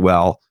opposed to,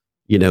 well,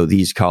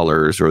 these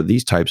colors or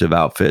these types of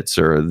outfits,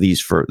 or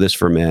this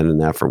for men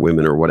and that for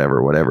women, or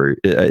whatever.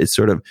 It's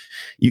sort of,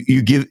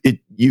 you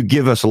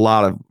give us a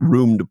lot of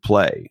room to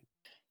play.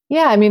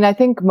 Yeah. I mean, I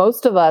think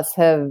most of us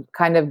have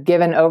kind of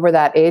given over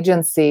that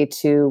agency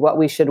to what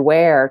we should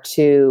wear,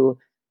 to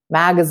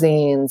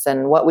magazines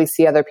and what we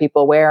see other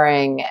people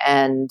wearing,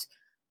 and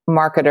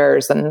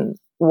marketers and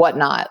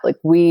whatnot. Like,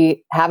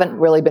 we haven't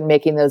really been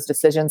making those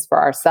decisions for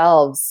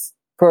ourselves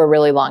for a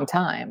really long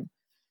time.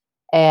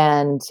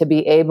 And to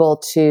be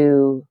able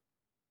to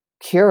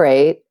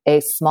curate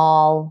a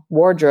small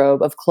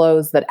wardrobe of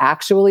clothes that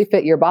actually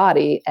fit your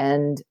body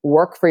and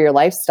work for your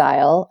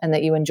lifestyle and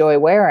that you enjoy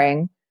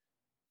wearing,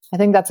 I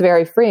think that's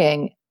very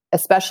freeing,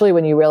 especially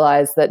when you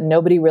realize that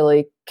nobody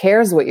really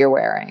cares what you're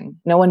wearing.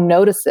 No one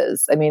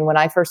notices. I mean, when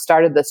I first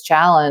started this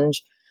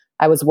challenge,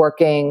 I was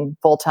working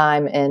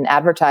full-time in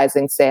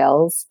advertising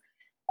sales.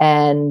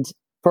 And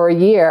for a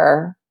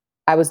year,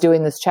 I was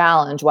doing this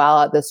challenge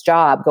while at this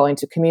job, going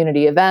to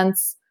community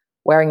events,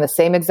 wearing the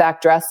same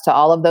exact dress to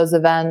all of those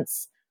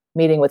events,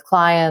 meeting with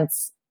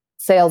clients,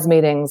 sales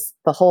meetings,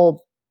 the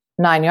whole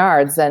 9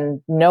 yards,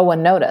 and no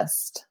one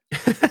noticed.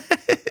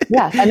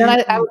 Yeah. And then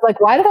I was like,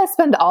 why did I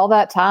spend all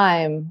that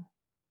time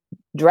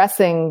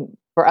dressing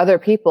for other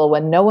people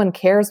when no one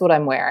cares what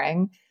I'm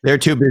wearing? They're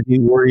too busy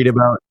worried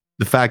about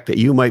the fact that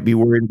you might be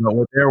worried about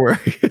what they're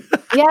wearing.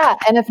 Yeah.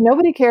 And if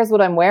nobody cares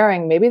what I'm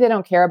wearing, maybe they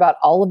don't care about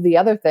all of the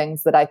other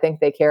things that I think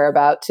they care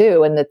about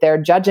too, and that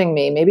they're judging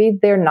me. Maybe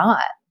they're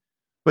not.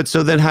 But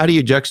so then how do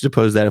you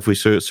juxtapose that if we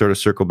sort of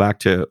circle back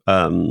to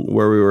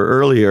where we were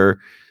earlier,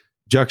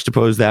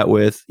 juxtapose that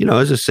with,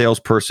 as a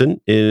salesperson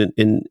in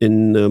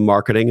the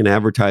marketing and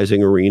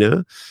advertising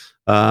arena,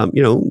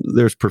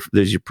 there's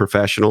your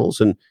professionals,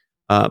 and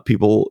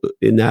people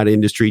in that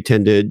industry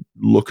tend to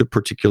look a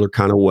particular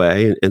kind of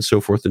way, and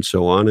so forth and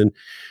so on.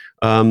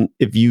 And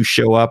if you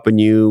show up and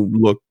you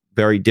look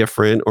very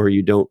different or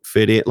you don't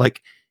fit in,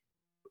 like,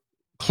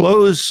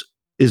 clothes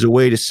is a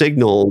way to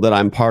signal that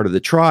I'm part of the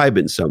tribe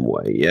in some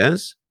way.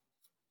 Yes.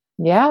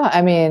 Yeah.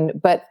 I mean,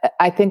 but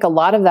I think a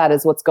lot of that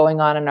is what's going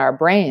on in our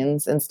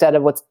brains instead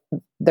of what's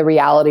the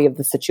reality of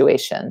the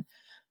situation.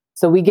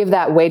 So we give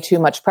that way too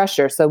much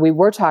pressure. So we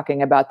were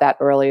talking about that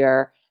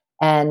earlier.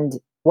 And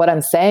what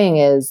I'm saying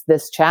is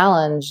this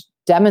challenge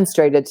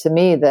demonstrated to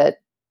me that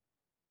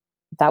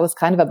was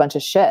kind of a bunch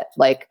of shit.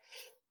 Like,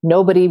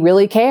 nobody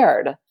really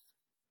cared.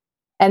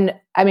 And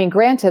I mean,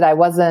 granted, I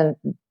wasn't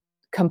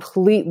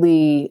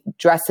completely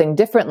dressing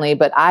differently,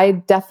 but I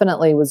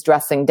definitely was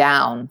dressing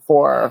down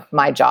for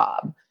my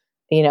job,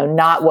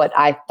 not what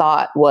I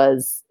thought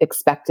was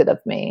expected of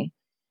me.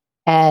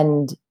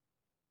 And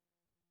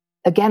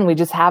again, we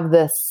just have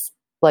this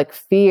like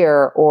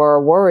fear or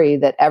worry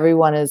that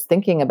everyone is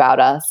thinking about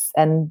us,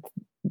 and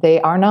they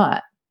are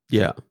not.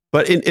 Yeah.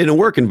 But in a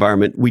work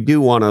environment, we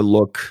do want to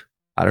look,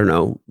 I don't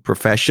know,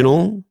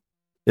 professional,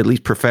 at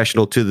least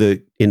professional to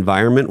the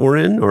environment we're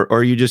in, or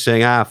are you just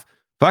saying,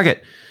 fuck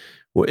it.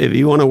 If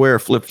you want to wear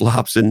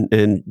flip-flops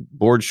and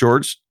board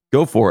shorts,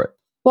 go for it.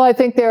 Well, I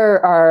think there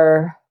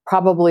are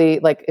probably,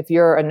 like, if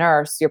you're a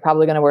nurse, you're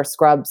probably going to wear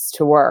scrubs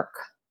to work.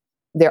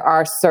 There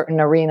are certain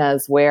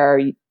arenas where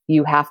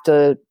you have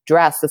to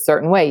dress a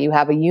certain way. You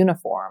have a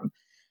uniform.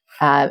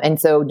 And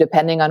so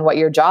depending on what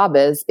your job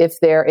is, if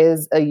there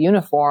is a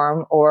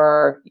uniform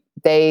or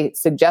they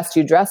suggest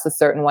you dress a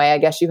certain way, I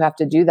guess you have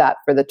to do that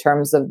for the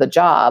terms of the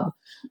job,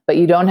 but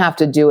you don't have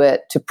to do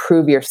it to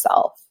prove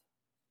yourself,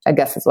 I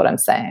guess is what I'm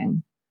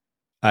saying.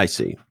 I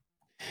see.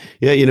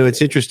 Yeah,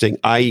 it's interesting.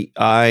 I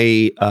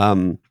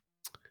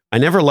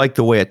never liked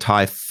the way a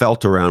tie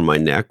felt around my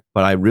neck,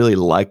 but I really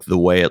like the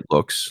way it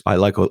looks. I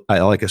like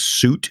a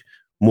suit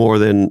more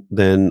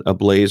than a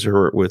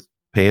blazer with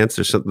pants.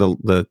 There's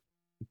the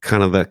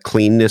kind of the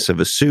cleanness of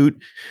a suit.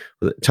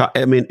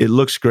 I mean, it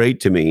looks great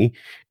to me.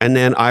 And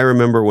then I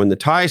remember when the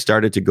tie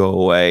started to go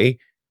away,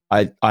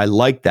 I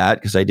liked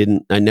that because I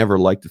never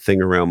liked the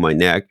thing around my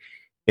neck.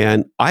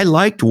 And I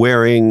liked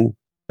wearing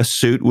a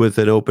suit with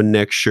an open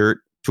neck shirt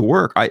to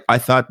work. I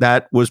thought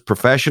that was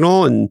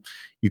professional, and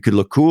you could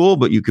look cool,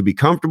 but you could be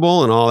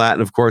comfortable and all that.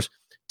 And of course,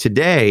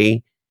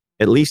 today,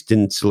 at least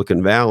in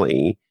Silicon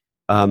Valley,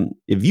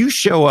 if you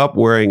show up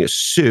wearing a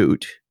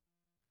suit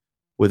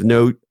with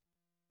no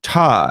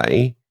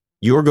tie,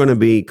 you're going to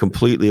be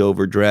completely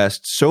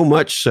overdressed, so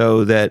much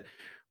so that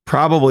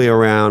probably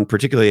around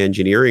particularly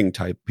engineering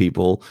type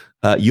people,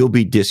 you'll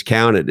be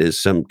discounted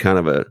as some kind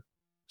of a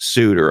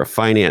suit or a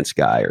finance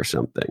guy or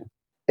something.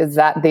 Is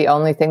that the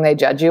only thing they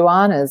judge you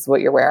on, is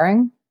what you're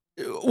wearing?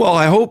 Well,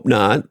 I hope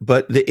not.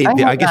 But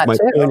I guess my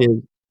point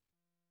is,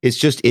 it's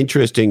just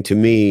interesting to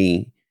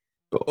me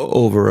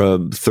over a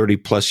 30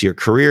 plus year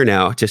career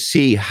now to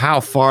see how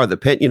far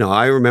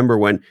I remember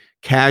when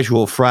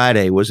Casual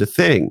Friday was a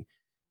thing,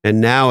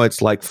 and now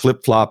it's like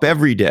flip flop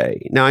every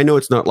day. Now, I know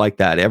it's not like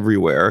that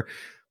everywhere,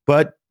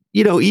 but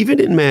even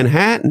in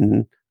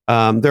Manhattan,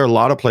 there are a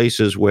lot of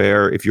places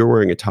where if you're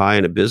wearing a tie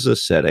in a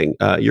business setting,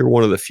 you're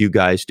one of the few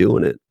guys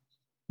doing it.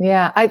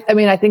 Yeah. I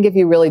mean, I think if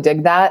you really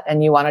dig that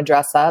and you want to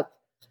dress up,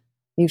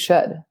 you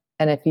should.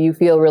 And if you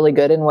feel really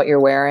good in what you're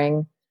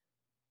wearing,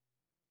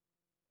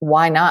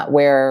 why not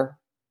wear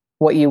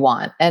what you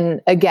want?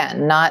 And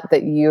again, not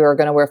that you are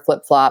going to wear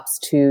flip-flops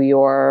to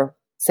your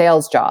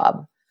sales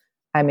job.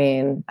 I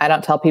mean, I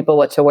don't tell people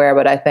what to wear,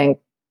 but I think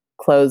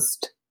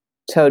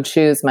closed-toed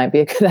shoes might be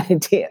a good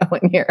idea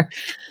when you're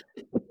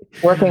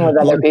working with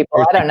other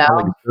people. I don't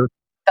know.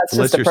 That's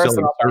just a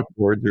personal thing.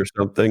 Surfboards or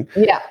something.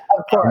 Yeah,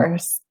 of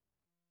course.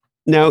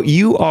 Now,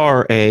 you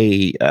are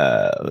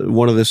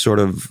one of the sort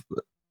of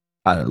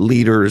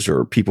leaders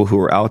or people who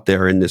are out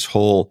there in this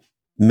whole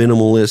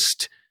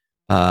minimalist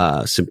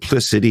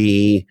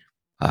simplicity,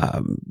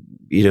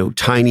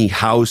 tiny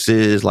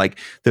houses. Like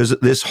there's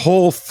this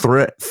whole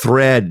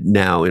thread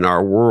now in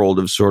our world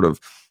of sort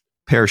of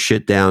pare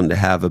shit down to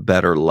have a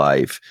better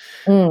life.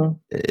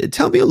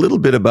 Tell me a little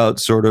bit about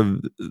sort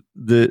of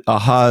the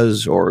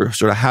ahas or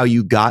sort of how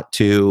you got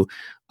to,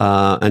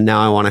 and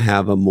now I want to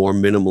have a more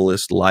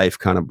minimalist life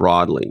kind of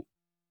broadly.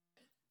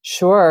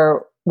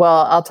 Sure.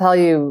 Well, I'll tell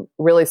you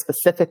really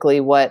specifically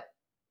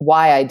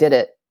why I did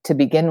it to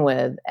begin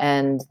with.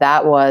 And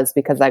that was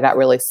because I got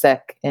really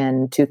sick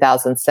in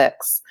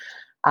 2006.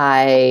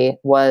 I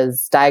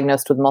was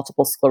diagnosed with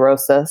multiple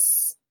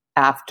sclerosis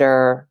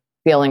after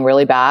feeling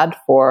really bad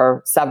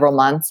for several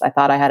months. I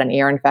thought I had an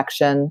ear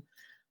infection.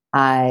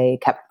 I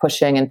kept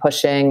pushing and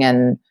pushing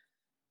and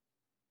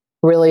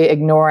really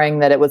ignoring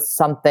that it was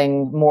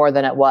something more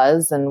than it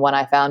was. And when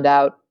I found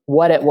out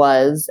what it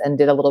was and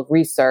did a little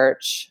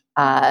research,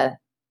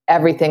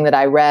 everything that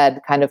I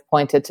read kind of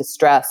pointed to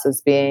stress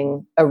as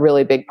being a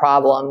really big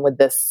problem with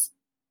this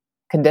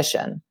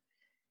condition.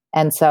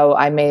 And so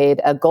I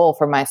made a goal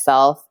for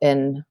myself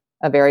in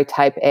a very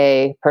type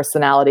A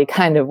personality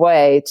kind of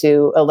way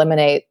to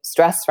eliminate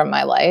stress from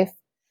my life,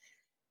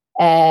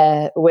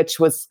 which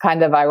was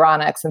kind of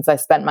ironic since I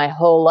spent my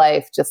whole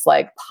life just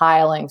like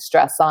piling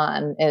stress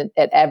on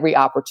at every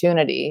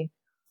opportunity.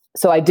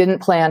 So I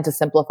didn't plan to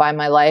simplify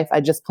my life.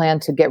 I just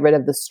planned to get rid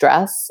of the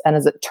stress. And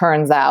as it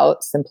turns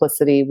out,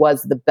 simplicity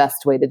was the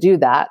best way to do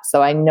that.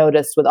 So I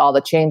noticed with all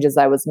the changes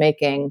I was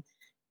making,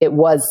 it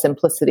was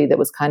simplicity that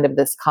was kind of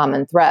this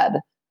common thread.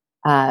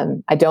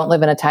 I don't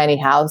live in a tiny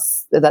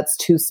house that's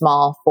too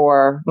small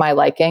for my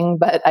liking,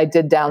 but I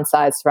did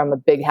downsize from a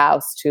big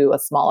house to a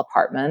small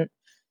apartment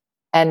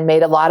and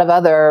made a lot of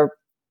other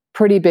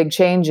pretty big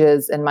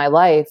changes in my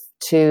life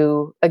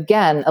to,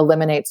 again,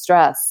 eliminate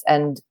stress.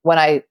 And when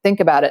I think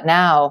about it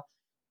now,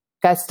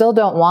 I still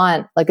don't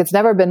want, like, it's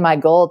never been my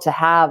goal to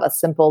have a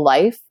simple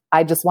life.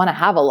 I just want to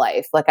have a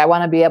life. Like, I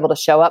want to be able to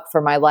show up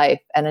for my life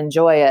and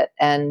enjoy it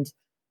and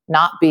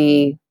not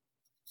be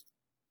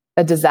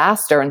a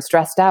disaster and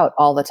stressed out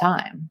all the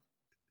time.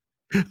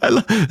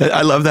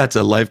 I love that's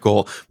a life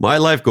goal. My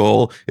life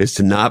goal is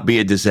to not be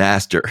a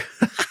disaster.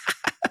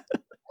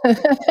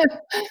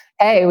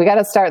 Hey, we got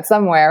to start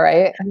somewhere,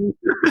 right?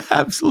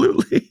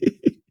 Absolutely.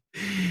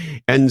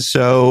 And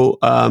so,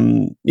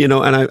 and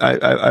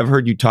I've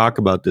heard you talk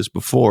about this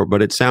before,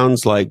 but it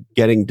sounds like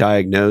getting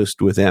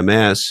diagnosed with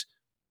MS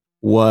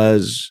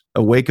was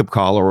a wake-up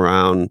call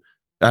around,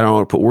 I don't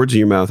want to put words in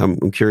your mouth,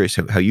 I'm curious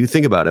how you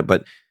think about it,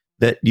 but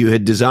that you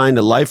had designed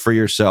a life for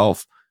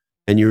yourself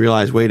and you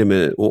realize, wait a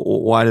minute,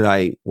 why did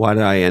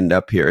I end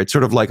up here? It's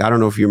sort of like, I don't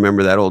know if you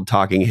remember that old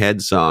Talking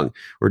Heads song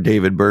where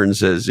David Byrne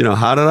says,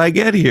 how did I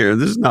get here?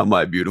 This is not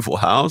my beautiful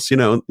house.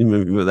 You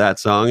remember that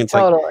song? It's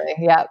totally.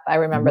 Yeah, I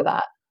remember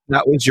that.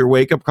 That was your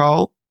wake-up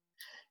call?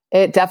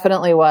 It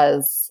definitely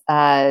was.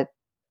 I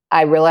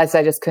realized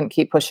I just couldn't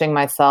keep pushing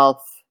myself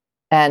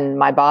and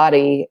my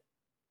body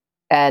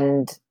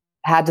and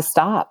had to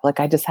stop. Like,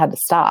 I just had to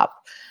stop.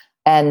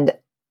 And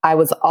I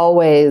was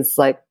always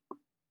like,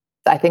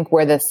 I think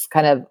where this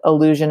kind of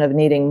illusion of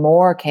needing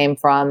more came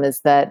from is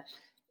that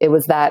it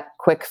was that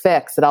quick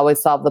fix. It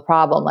always solved the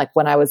problem. Like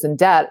when I was in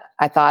debt,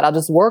 I thought I'll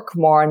just work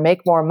more and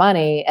make more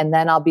money and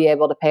then I'll be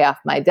able to pay off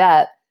my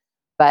debt.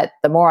 But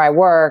the more I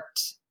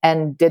worked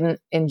and didn't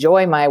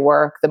enjoy my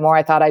work, the more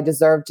I thought I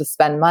deserved to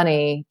spend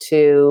money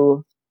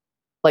to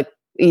like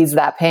ease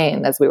that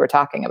pain, as we were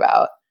talking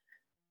about.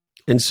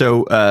 And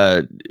so,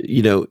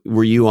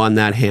 were you on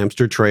that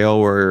hamster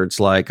trail where it's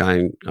like,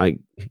 I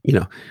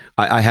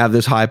have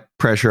this high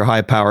pressure,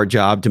 high power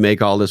job to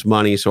make all this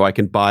money so I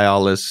can buy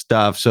all this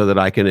stuff so that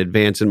I can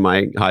advance in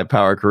my high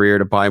power career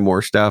to buy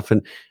more stuff.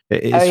 And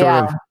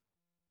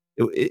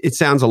it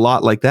sounds a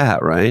lot like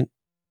that, right?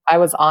 I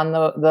was on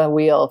the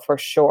wheel for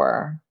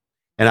sure.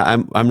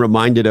 And I'm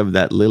reminded of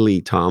that Lily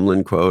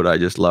Tomlin quote. I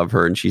just love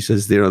her. And she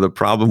says, the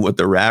problem with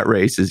the rat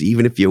race is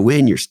even if you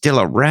win, you're still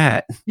a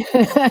rat.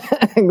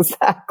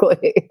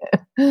 Exactly.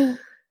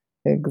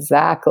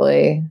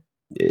 Exactly.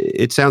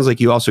 It sounds like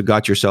you also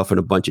got yourself in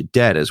a bunch of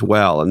debt as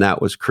well. And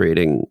that was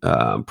creating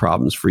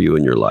problems for you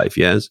in your life.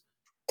 Yes.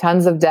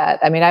 Tons of debt.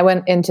 I mean, I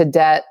went into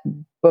debt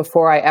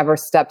before I ever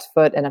stepped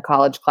foot in a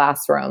college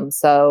classroom.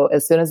 So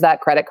as soon as that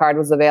credit card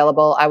was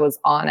available, I was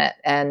on it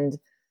and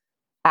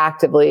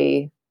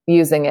actively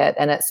using it.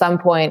 And at some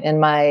point in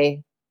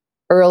my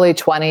early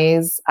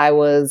 20s, I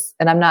was,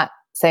 and I'm not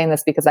saying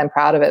this because I'm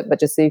proud of it, but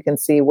just so you can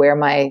see where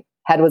my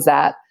head was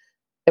at.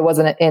 It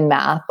wasn't in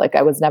math. Like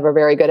I was never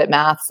very good at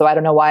math. So I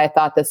don't know why I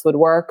thought this would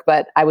work,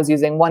 but I was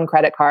using one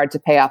credit card to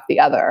pay off the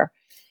other.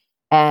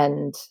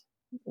 And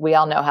we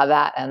all know how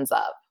that ends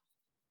up.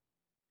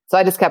 So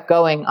I just kept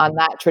going on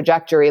that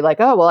trajectory, like,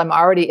 oh, well, I'm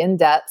already in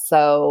debt.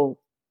 So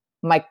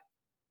my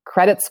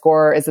credit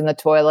score is in the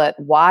toilet.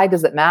 Why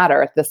does it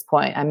matter at this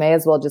point? I may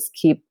as well just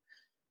keep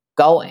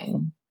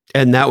going.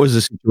 And that was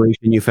the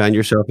situation you found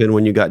yourself in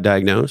when you got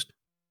diagnosed?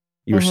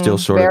 You were still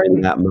sort of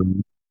in that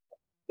mode?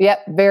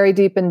 Yep. Very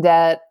deep in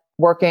debt,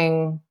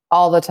 working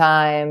all the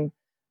time,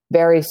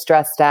 very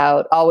stressed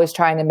out, always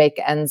trying to make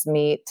ends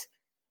meet.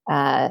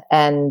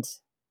 And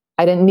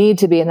I didn't need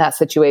to be in that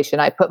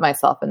situation. I put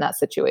myself in that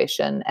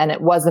situation. And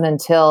it wasn't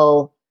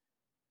until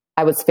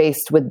I was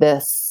faced with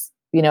this,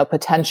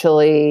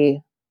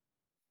 potentially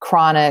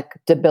chronic,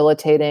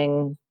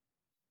 debilitating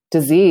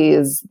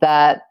disease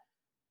that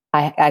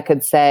I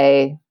could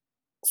say,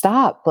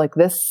 stop, like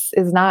this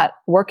is not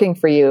working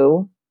for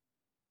you.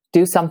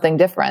 Do something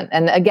different.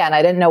 And again,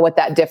 I didn't know what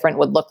that different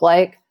would look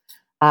like.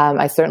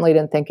 I certainly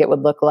didn't think it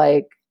would look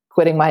like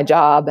quitting my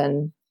job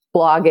and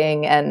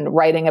blogging and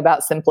writing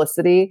about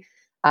simplicity.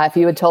 If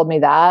you had told me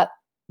that,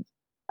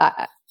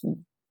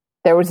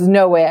 there was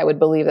no way I would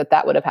believe that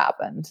that would have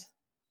happened.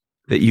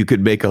 That you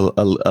could make a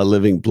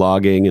living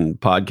blogging and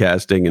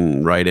podcasting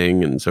and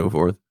writing and so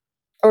forth.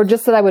 Or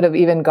just that I would have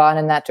even gone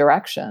in that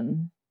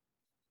direction.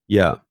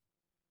 Yeah.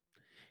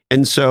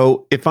 And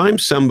so if I'm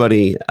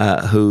somebody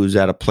who's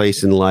at a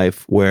place in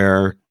life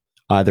where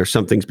either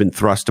something's been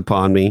thrust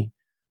upon me,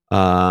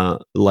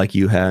 like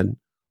you had,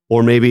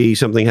 or maybe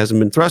something hasn't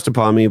been thrust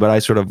upon me, but I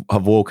sort of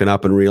have woken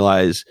up and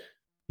realized,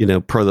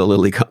 per the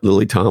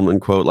Lily Tomlin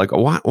quote, like,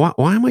 why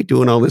am I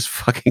doing all this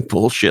fucking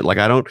bullshit? Like,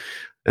 I don't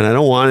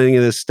want any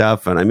of this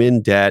stuff, and I'm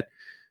in debt.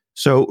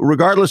 So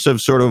regardless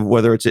of sort of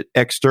whether it's an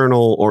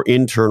external or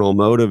internal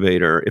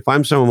motivator, if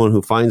I'm someone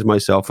who finds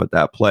myself at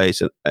that place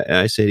and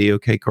I say to you,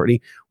 okay,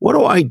 Courtney, what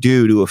do I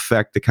do to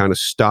affect the kind of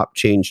stop,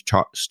 change,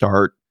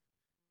 start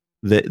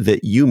that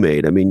you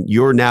made? I mean,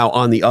 you're now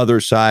on the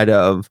other side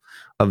of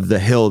the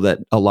hill that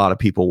a lot of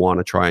people want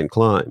to try and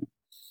climb.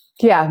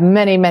 Yeah,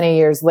 many, many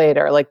years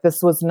later. Like, this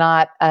was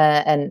not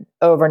an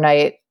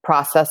overnight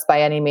process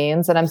by any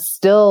means. And I'm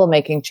still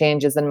making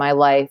changes in my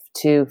life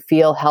to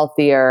feel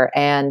healthier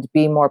and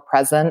be more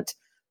present.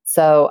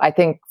 So I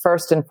think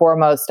first and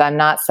foremost, I'm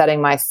not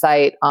setting my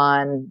sight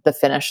on the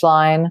finish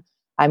line.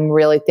 I'm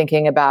really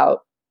thinking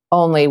about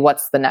only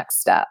what's the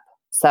next step.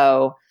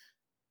 So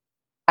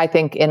I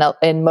think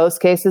in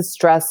most cases,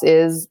 stress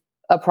is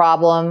a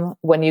problem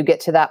when you get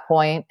to that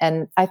point.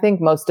 And I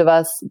think most of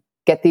us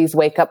get these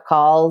wake-up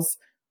calls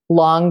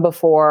long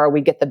before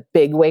we get the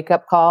big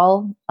wake-up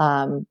call,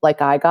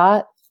 like I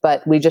got,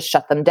 but we just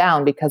shut them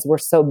down because we're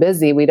so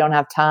busy. We don't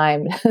have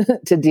time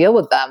to deal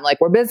with them.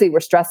 Like, we're busy, we're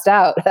stressed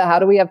out. How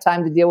do we have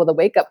time to deal with a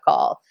wake-up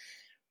call?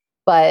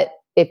 But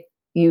if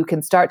you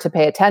can start to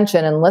pay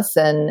attention and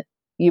listen,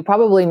 you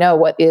probably know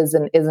what is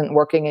and isn't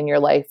working in your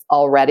life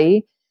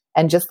already.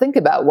 And just think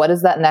about, what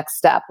is that next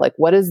step? Like,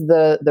 what is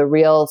the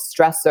real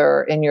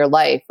stressor in your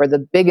life, or the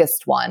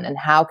biggest one? And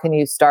how can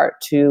you start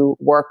to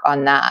work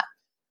on that?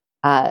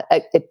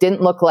 It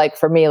didn't look like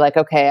for me, like,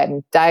 okay,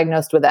 I'm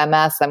diagnosed with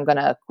MS. I'm going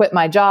to quit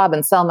my job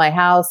and sell my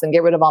house and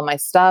get rid of all my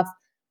stuff.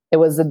 It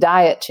was a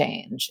diet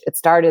change. It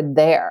started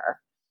there.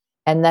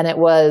 And then it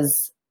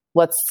was,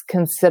 let's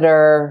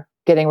consider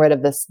getting rid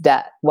of this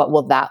debt. What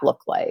will that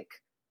look like?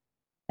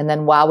 And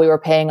then while we were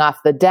paying off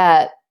the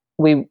debt,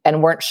 we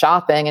weren't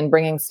shopping and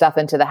bringing stuff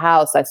into the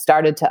house, I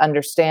started to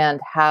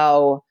understand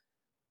how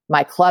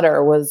my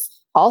clutter was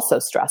also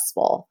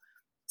stressful.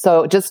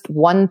 So just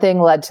one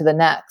thing led to the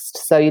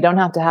next. So you don't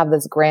have to have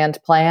this grand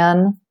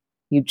plan.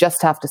 You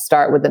just have to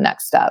start with the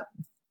next step.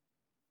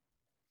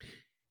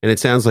 And it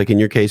sounds like in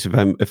your case,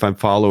 if I'm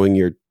following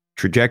your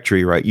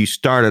trajectory right, you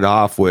started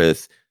off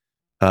with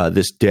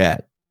this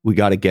debt. We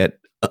got to get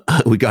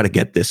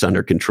this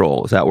under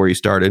control. Is that where you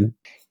started?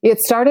 It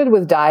started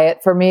with diet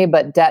for me,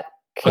 but debt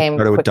came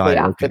quickly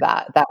after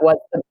that. That was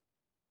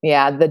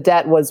the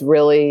debt was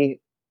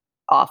really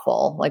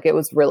awful. Like, it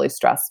was really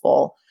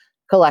stressful.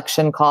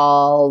 Collection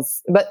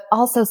calls, but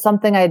also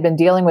something I had been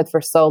dealing with for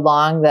so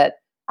long that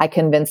I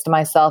convinced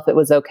myself it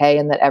was okay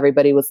and that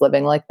everybody was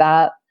living like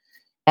that.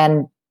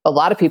 And a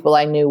lot of people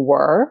I knew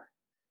were.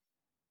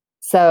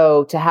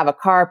 So to have a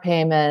car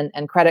payment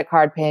and credit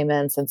card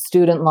payments and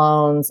student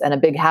loans and a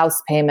big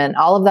house payment,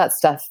 all of that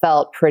stuff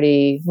felt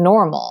pretty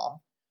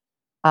normal.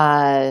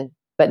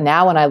 But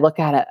now when I look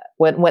at it,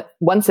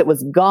 once it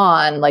was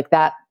gone, like,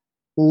 that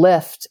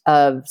lift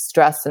of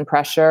stress and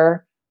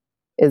pressure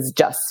is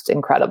just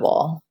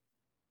incredible.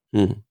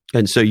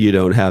 And so you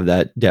don't have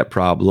that debt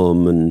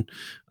problem, and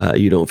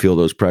you don't feel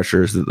those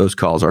pressures, that those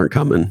calls aren't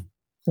coming.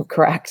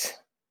 Correct.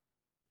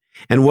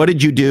 And what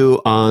did you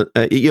do on,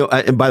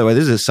 and by the way,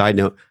 this is a side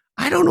note.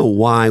 I don't know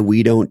why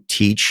we don't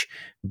teach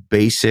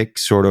basic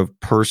sort of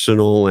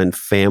personal and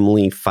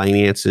family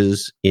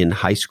finances in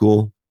high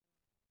school.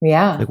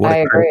 Yeah, like what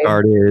a credit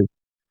card is,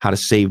 how to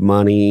save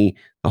money,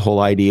 the whole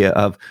idea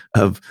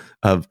of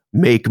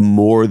make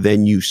more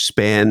than you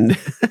spend,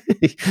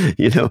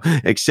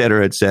 et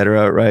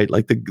cetera, right?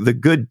 Like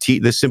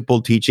the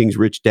simple teachings,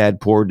 rich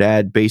dad, poor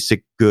dad,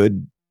 basic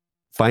good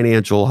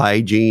financial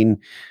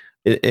hygiene.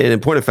 And in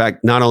point of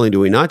fact, not only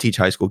do we not teach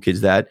high school kids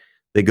that,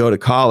 they go to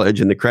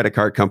college and the credit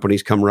card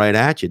companies come right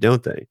at you,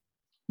 don't they?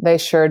 They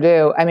sure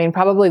do. I mean,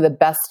 probably the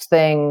best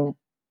thing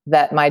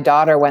that my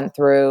daughter went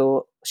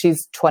through,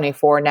 she's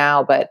 24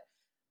 now, but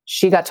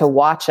she got to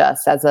watch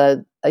us as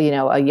a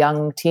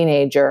young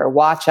teenager,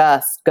 watch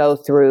us go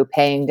through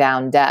paying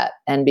down debt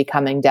and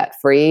becoming debt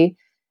free.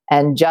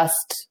 And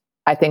just,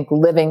 I think,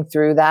 living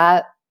through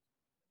that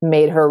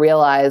made her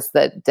realize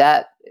that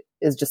debt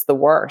is just the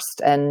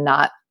worst and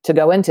not to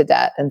go into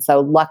debt. And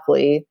so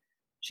luckily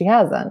she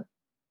hasn't.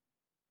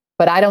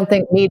 But I don't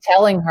think me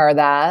telling her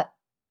that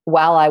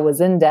while I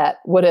was in debt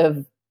would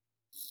have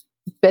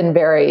been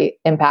very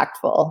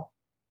impactful.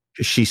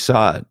 She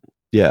saw it.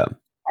 Yeah.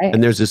 Right.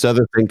 And there's this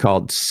other thing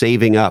called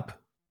saving up.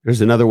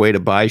 There's another way to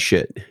buy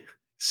shit.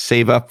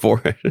 Save up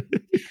for it.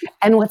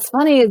 And what's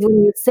funny is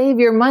when you save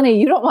your money,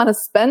 you don't want to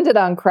spend it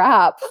on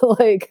crap.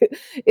 Like,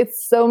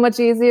 it's so much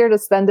easier to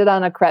spend it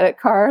on a credit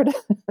card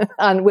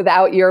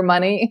without your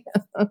money.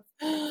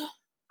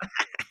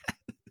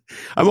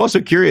 I'm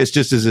also curious,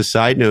 just as a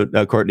side note,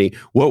 Courtney,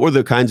 what were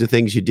the kinds of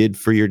things you did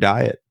for your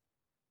diet?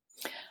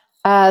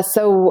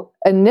 So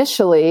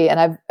initially,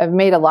 and I've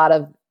made a lot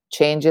of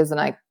changes, and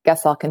I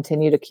guess I'll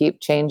continue to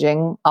keep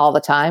changing all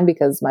the time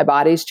because my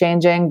body's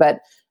changing. But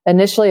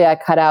initially, I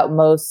cut out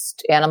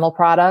most animal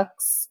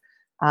products.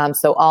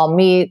 So all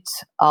meat,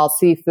 all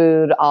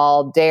seafood,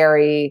 all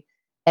dairy.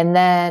 And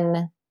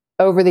then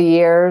over the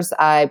years,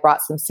 I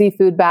brought some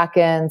seafood back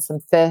in, some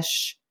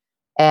fish,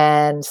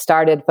 and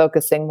started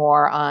focusing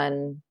more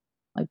on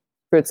like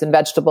fruits and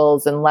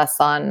vegetables and less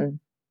on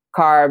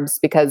carbs,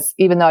 because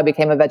even though I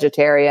became a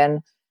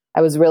vegetarian,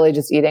 I was really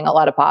just eating a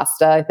lot of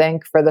pasta, I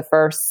think, for the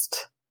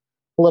first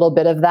little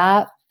bit of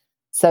that.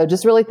 So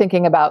just really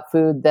thinking about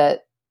food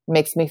that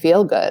makes me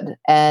feel good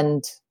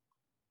and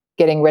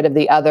getting rid of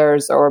the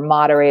others or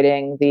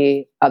moderating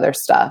the other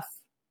stuff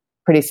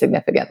pretty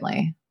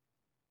significantly.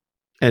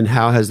 And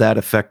how has that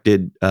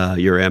affected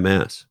your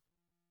MS?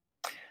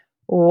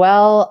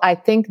 Well, I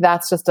think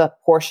that's just a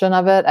portion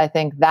of it. I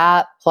think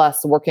that plus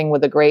working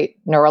with a great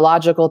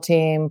neurological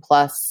team,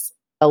 plus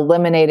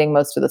eliminating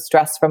most of the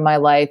stress from my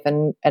life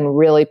and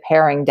really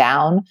paring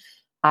down.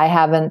 I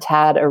haven't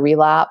had a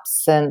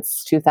relapse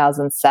since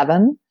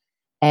 2007,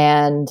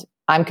 and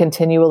I'm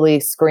continually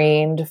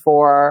screened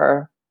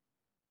for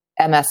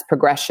MS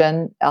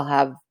progression. I'll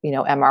have,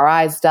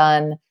 MRIs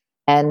done,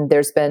 and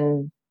there's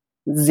been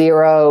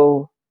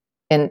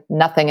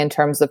nothing in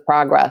terms of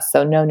progress.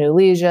 So no new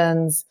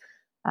lesions.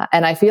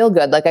 And I feel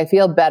good. Like I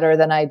feel better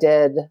than I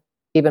did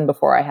even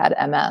before I had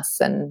MS.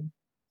 And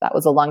that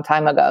was a long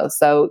time ago.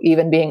 So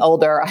even being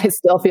older, I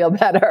still feel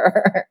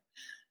better.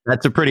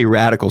 That's a pretty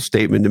radical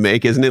statement to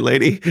make, isn't it,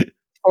 lady?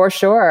 For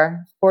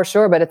sure.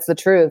 But it's the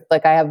truth.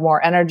 Like I have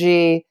more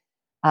energy.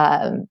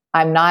 I'm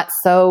not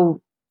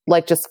so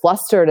just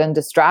flustered and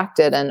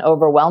distracted and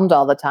overwhelmed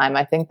all the time.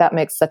 I think that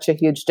makes such a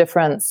huge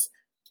difference.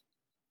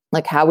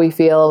 Like how we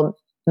feel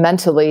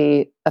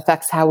mentally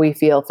affects how we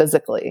feel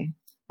physically.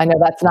 I know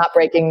that's not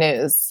breaking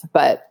news,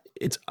 but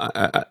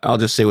I'll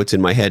just say what's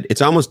in my head.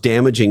 It's almost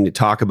damaging to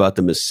talk about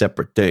them as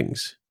separate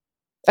things.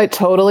 It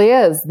totally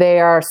is.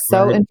 They are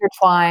so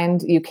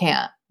intertwined. You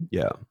can't.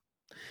 Yeah.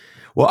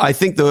 Well, I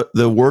think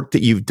the work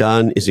that you've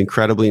done is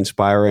incredibly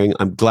inspiring.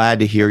 I'm glad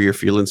to hear you're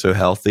feeling so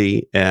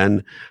healthy.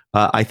 And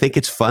I think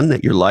it's fun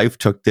that your life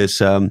took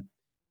this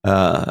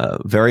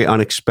very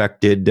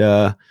unexpected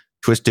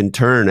twist and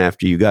turn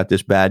after you got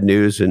this bad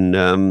news.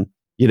 And,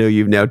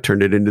 you've now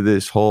turned it into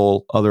this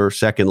whole other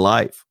second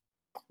life.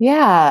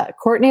 Yeah.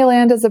 Courtney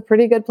Land is a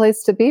pretty good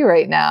place to be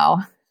right now.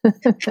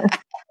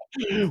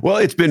 Well,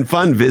 it's been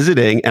fun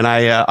visiting. And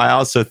I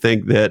also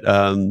think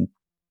that,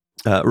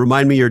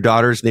 remind me your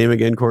daughter's name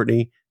again,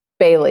 Courtney?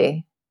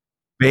 Bailey.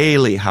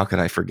 Bailey. How could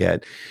I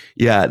forget?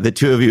 Yeah. The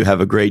two of you have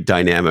a great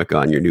dynamic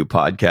on your new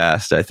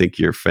podcast. I think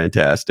you're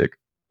fantastic.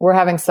 We're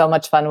having so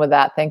much fun with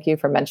that. Thank you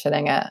for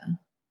mentioning it.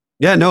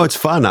 Yeah, no, it's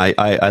fun.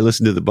 I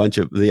listened to the bunch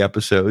of the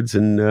episodes,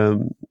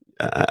 and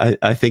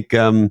I think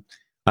I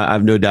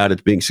have no doubt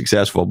it's being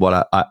successful.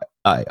 But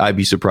I'd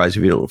be surprised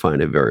if you don't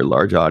find a very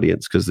large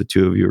audience, because the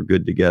two of you are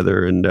good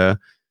together, and I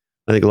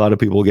think a lot of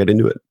people will get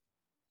into it.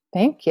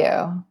 Thank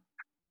you.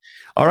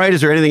 All right.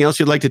 Is there anything else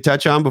you'd like to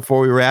touch on before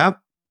we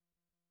wrap?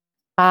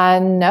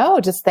 No,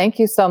 just thank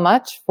you so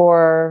much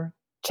for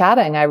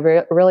chatting. I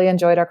really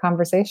enjoyed our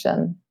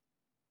conversation.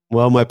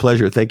 Well, my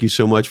pleasure. Thank you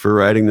so much for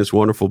writing this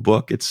wonderful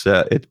book. It's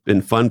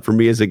been fun for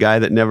me as a guy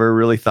that never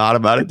really thought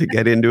about it to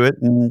get into it.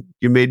 And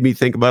you made me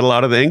think about a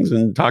lot of things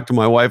and talk to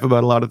my wife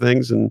about a lot of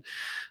things. And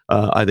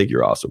I think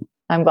you're awesome.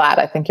 I'm glad.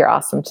 I think you're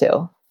awesome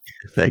too.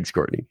 Thanks,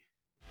 Courtney.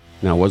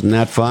 Now, wasn't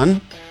that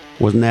fun?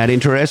 Wasn't that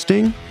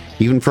interesting?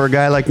 Even for a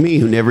guy like me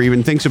who never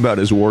even thinks about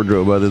his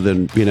wardrobe other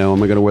than,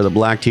 am I going to wear the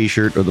black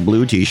t-shirt or the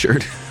blue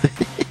t-shirt?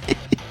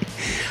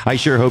 I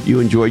sure hope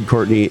you enjoyed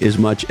Courtney as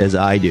much as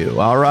I do.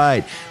 All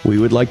right. We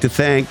would like to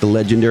thank the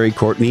legendary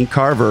Courtney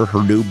Carver.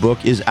 Her new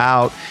book is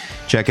out.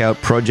 Check out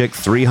Project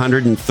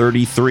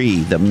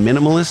 333, the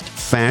minimalist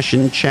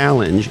fashion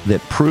challenge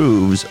that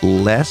proves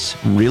less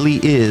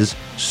really is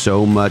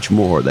so much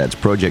more. That's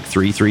Project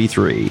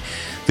 333.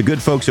 The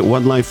good folks at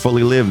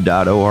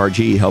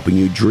onelifefullylived.org, helping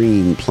you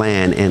dream,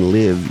 plan, and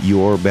live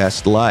your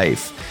best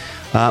life.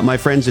 My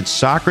friends at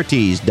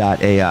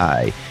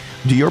Socrates.ai.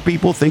 Do your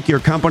people think your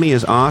company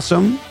is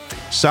awesome?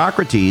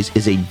 Socrates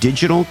is a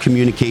digital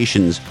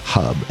communications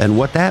hub. And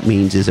what that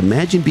means is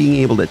imagine being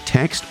able to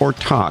text or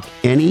talk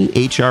any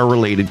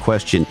HR-related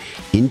question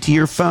into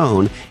your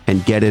phone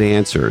and get it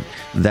answered.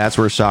 That's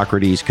where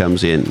Socrates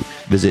comes in.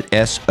 Visit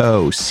Socrates.ai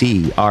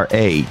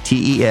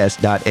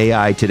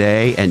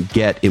today and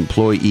get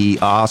employee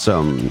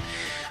awesome.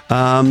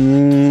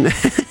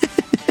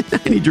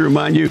 I need to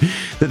remind you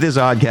that this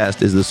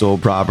oddcast is the sole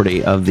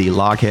property of the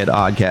Lochhead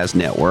Oddcast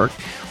Network.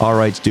 All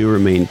rights do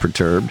remain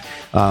perturbed.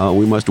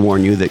 We must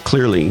warn you that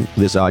clearly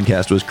this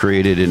oddcast was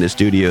created in a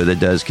studio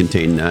that does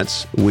contain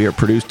nuts. We are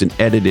produced and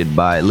edited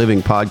by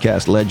living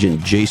podcast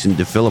legend Jason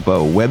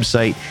DeFilippo.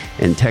 Website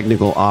and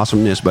technical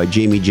awesomeness by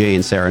Jamie J.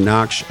 and Sarah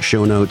Knox.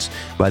 Show notes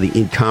by the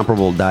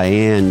incomparable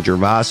Diane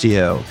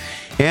Gervasio.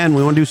 And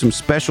we want to do some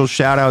special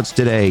shout outs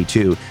today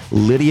to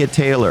Lydia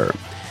Taylor,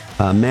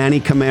 Manny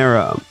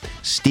Camara,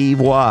 Steve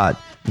Watt,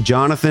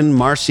 Jonathan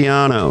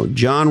Marciano,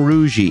 John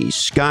Ruggie,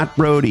 Scott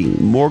Brody,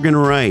 Morgan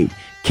Wright,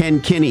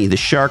 Ken Kinney, the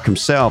Shark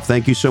himself.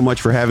 Thank you so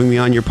much for having me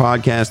on your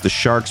podcast, The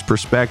Shark's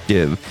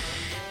Perspective.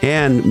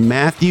 And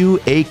Matthew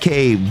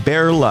A.K.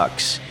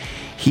 Bearlux.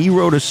 He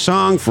wrote a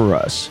song for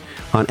us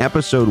on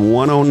episode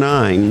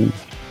 109.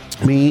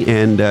 Me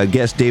and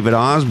guest David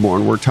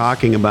Osborne were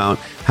talking about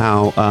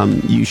how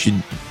you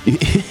should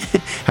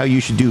how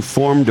you should do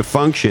form to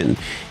function,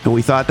 and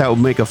we thought that would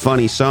make a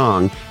funny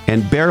song,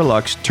 and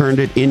Bearlux turned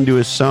it into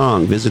a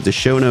song. Visit the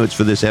show notes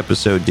for this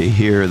episode to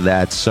hear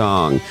that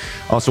song.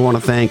 Also want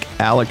to thank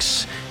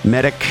Alex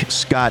Medic,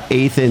 Scott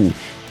Athan,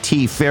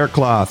 T.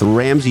 Faircloth,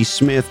 Ramsey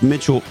Smith,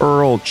 Mitchell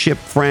Earl, Chip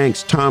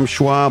Franks, Tom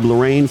Schwab,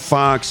 Lorraine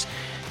Fox,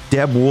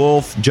 Deb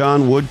Wolf,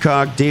 John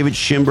Woodcock, David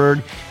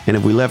Schimberg, and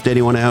if we left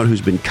anyone out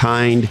who's been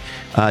kind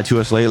to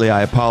us lately,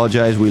 I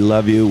apologize. We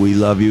love you. We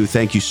love you.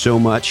 Thank you so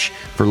much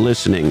for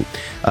listening.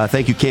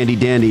 Thank you, Candy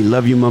Dandy.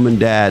 Love you, Mom and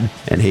Dad.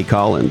 And hey,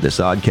 Colin, this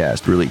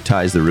oddcast really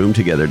ties the room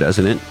together,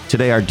 doesn't it?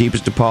 Today, our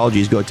deepest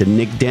apologies go to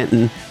Nick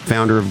Denton,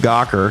 founder of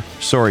Gawker.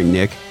 Sorry,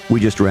 Nick. We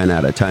just ran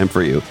out of time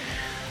for you.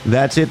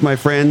 That's it, my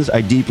friends.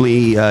 I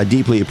deeply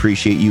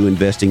appreciate you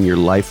investing your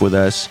life with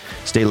us.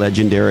 Stay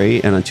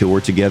legendary, and until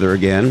we're together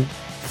again,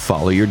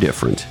 follow your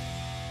different.